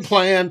and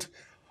planned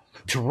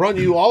to run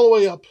you all the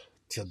way up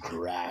to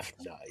draft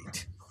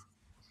night.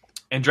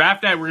 And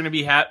draft night, we're going to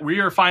be we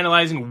are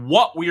finalizing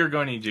what we are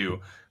going to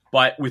do.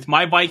 But with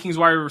my Vikings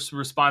Wire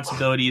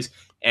responsibilities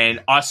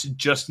and us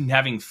just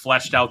having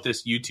fleshed out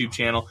this YouTube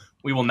channel,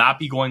 we will not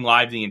be going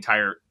live the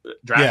entire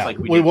draft. Yeah, like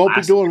we won't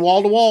be doing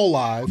wall-to-wall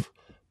live,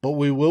 but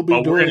we will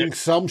be doing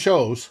some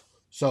shows.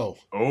 So,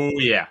 oh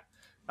yeah,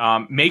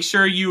 make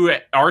sure you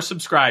are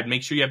subscribed.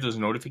 Make sure you have those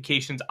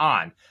notifications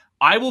on.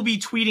 I will be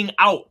tweeting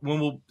out when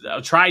we'll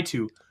try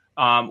to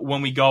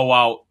when we go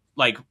out,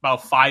 like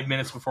about 5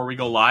 minutes before we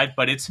go live.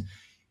 But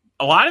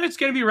a lot of it's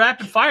going to be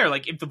rapid fire.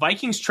 Like if the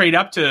Vikings trade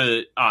up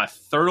to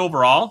 3rd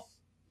overall,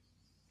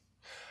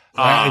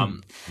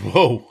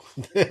 whoa,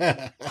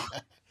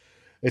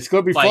 it's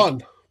going to be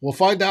fun. We'll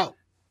find out.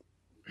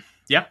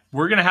 Yeah,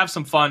 we're going to have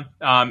some fun.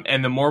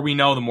 And the more we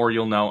know, the more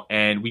you'll know.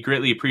 And we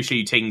greatly appreciate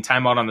you taking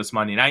time out on this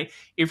Monday night.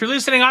 If you're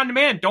listening on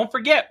demand, don't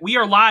forget, we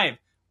are live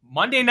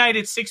Monday night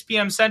at 6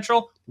 p.m.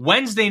 Central,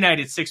 Wednesday night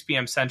at 6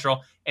 p.m.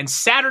 Central, and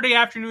Saturday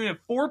afternoon at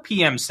 4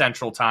 p.m.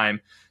 Central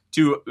time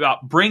to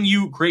bring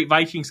you great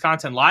Vikings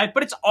content live.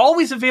 But it's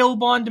always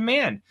available on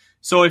demand.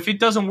 So if it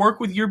doesn't work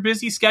with your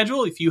busy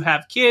schedule, if you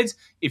have kids,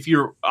 if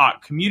you're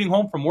commuting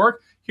home from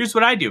work, here's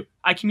what I do.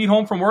 I commute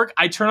home from work.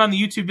 I turn on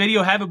the YouTube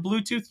video, have a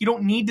Bluetooth. You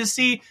don't need to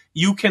see.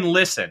 You can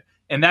listen.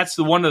 And that's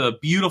one of the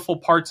beautiful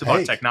parts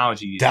about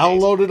technology.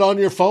 Download it on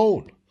your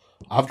phone.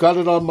 I've got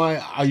it on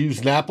I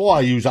use an Apple.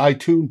 I use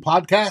iTunes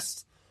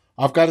Podcasts.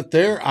 I've got it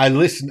there. I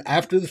listen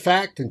after the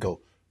fact and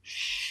go,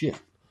 shit,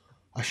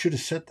 I should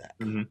have said that.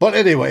 Mm-hmm. But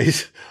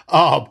anyways,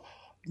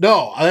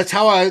 no, that's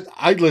how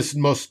I listen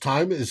most of the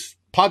time is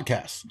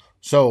podcasts.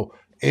 So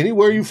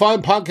anywhere you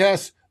find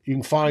podcasts, you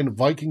can find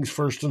Vikings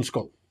First and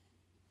Skull.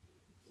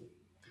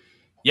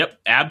 Yep,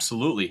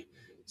 absolutely.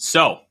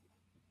 So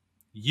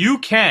you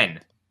can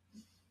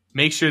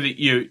make sure that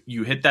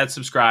you hit that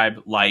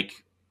subscribe,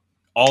 like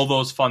all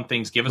those fun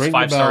things. Give us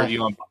 5-star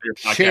review on your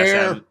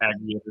podcast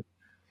aggregator.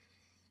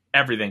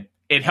 Everything.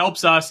 It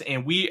helps us,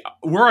 and we're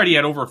already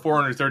at over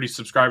 430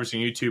 subscribers on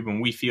YouTube,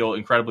 and we feel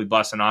incredibly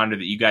blessed and honored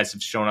that you guys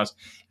have shown us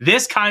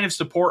this kind of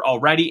support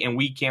already, and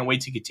we can't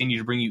wait to continue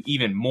to bring you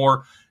even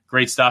more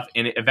great stuff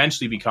and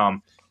eventually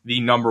become the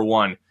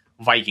 #1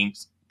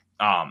 Vikings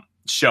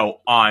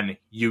show on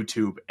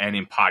YouTube and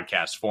in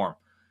podcast form.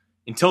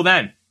 Until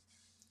then,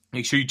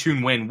 make sure you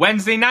tune in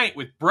Wednesday night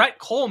with Brett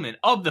Coleman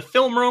of the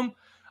Film Room.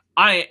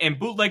 I am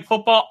Bootleg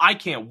Football. I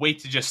can't wait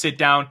to just sit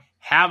down,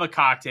 have a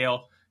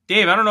cocktail.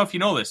 Dave, I don't know if you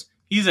know this.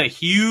 He's a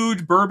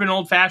huge bourbon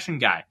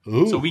old-fashioned guy.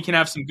 Ooh, so we can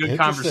have some good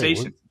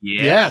conversation.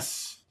 Yeah.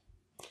 Yes.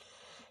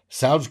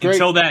 Sounds great.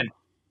 Until then,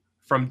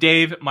 from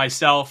Dave,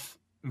 myself,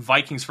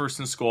 Vikings First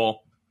and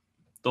Skull,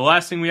 the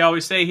last thing we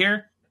always say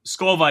here,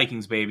 Skull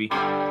Vikings, baby.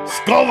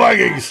 Skull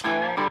Vikings!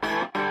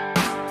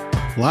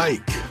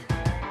 Like,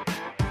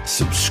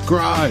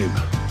 subscribe,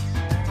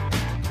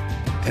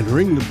 and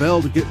ring the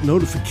bell to get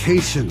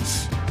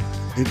notifications.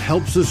 It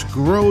helps us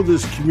grow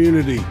this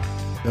community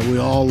that we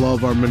all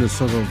love, our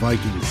Minnesota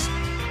Vikings.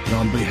 And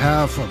on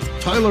behalf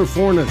of Tyler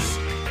Fornes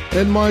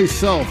and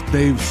myself,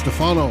 Dave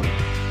Stefano,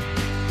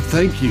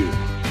 thank you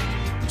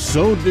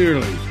so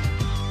dearly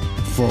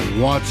for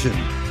watching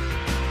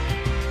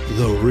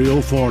The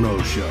Real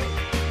Forno Show.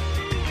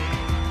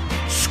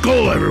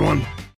 Skull, everyone!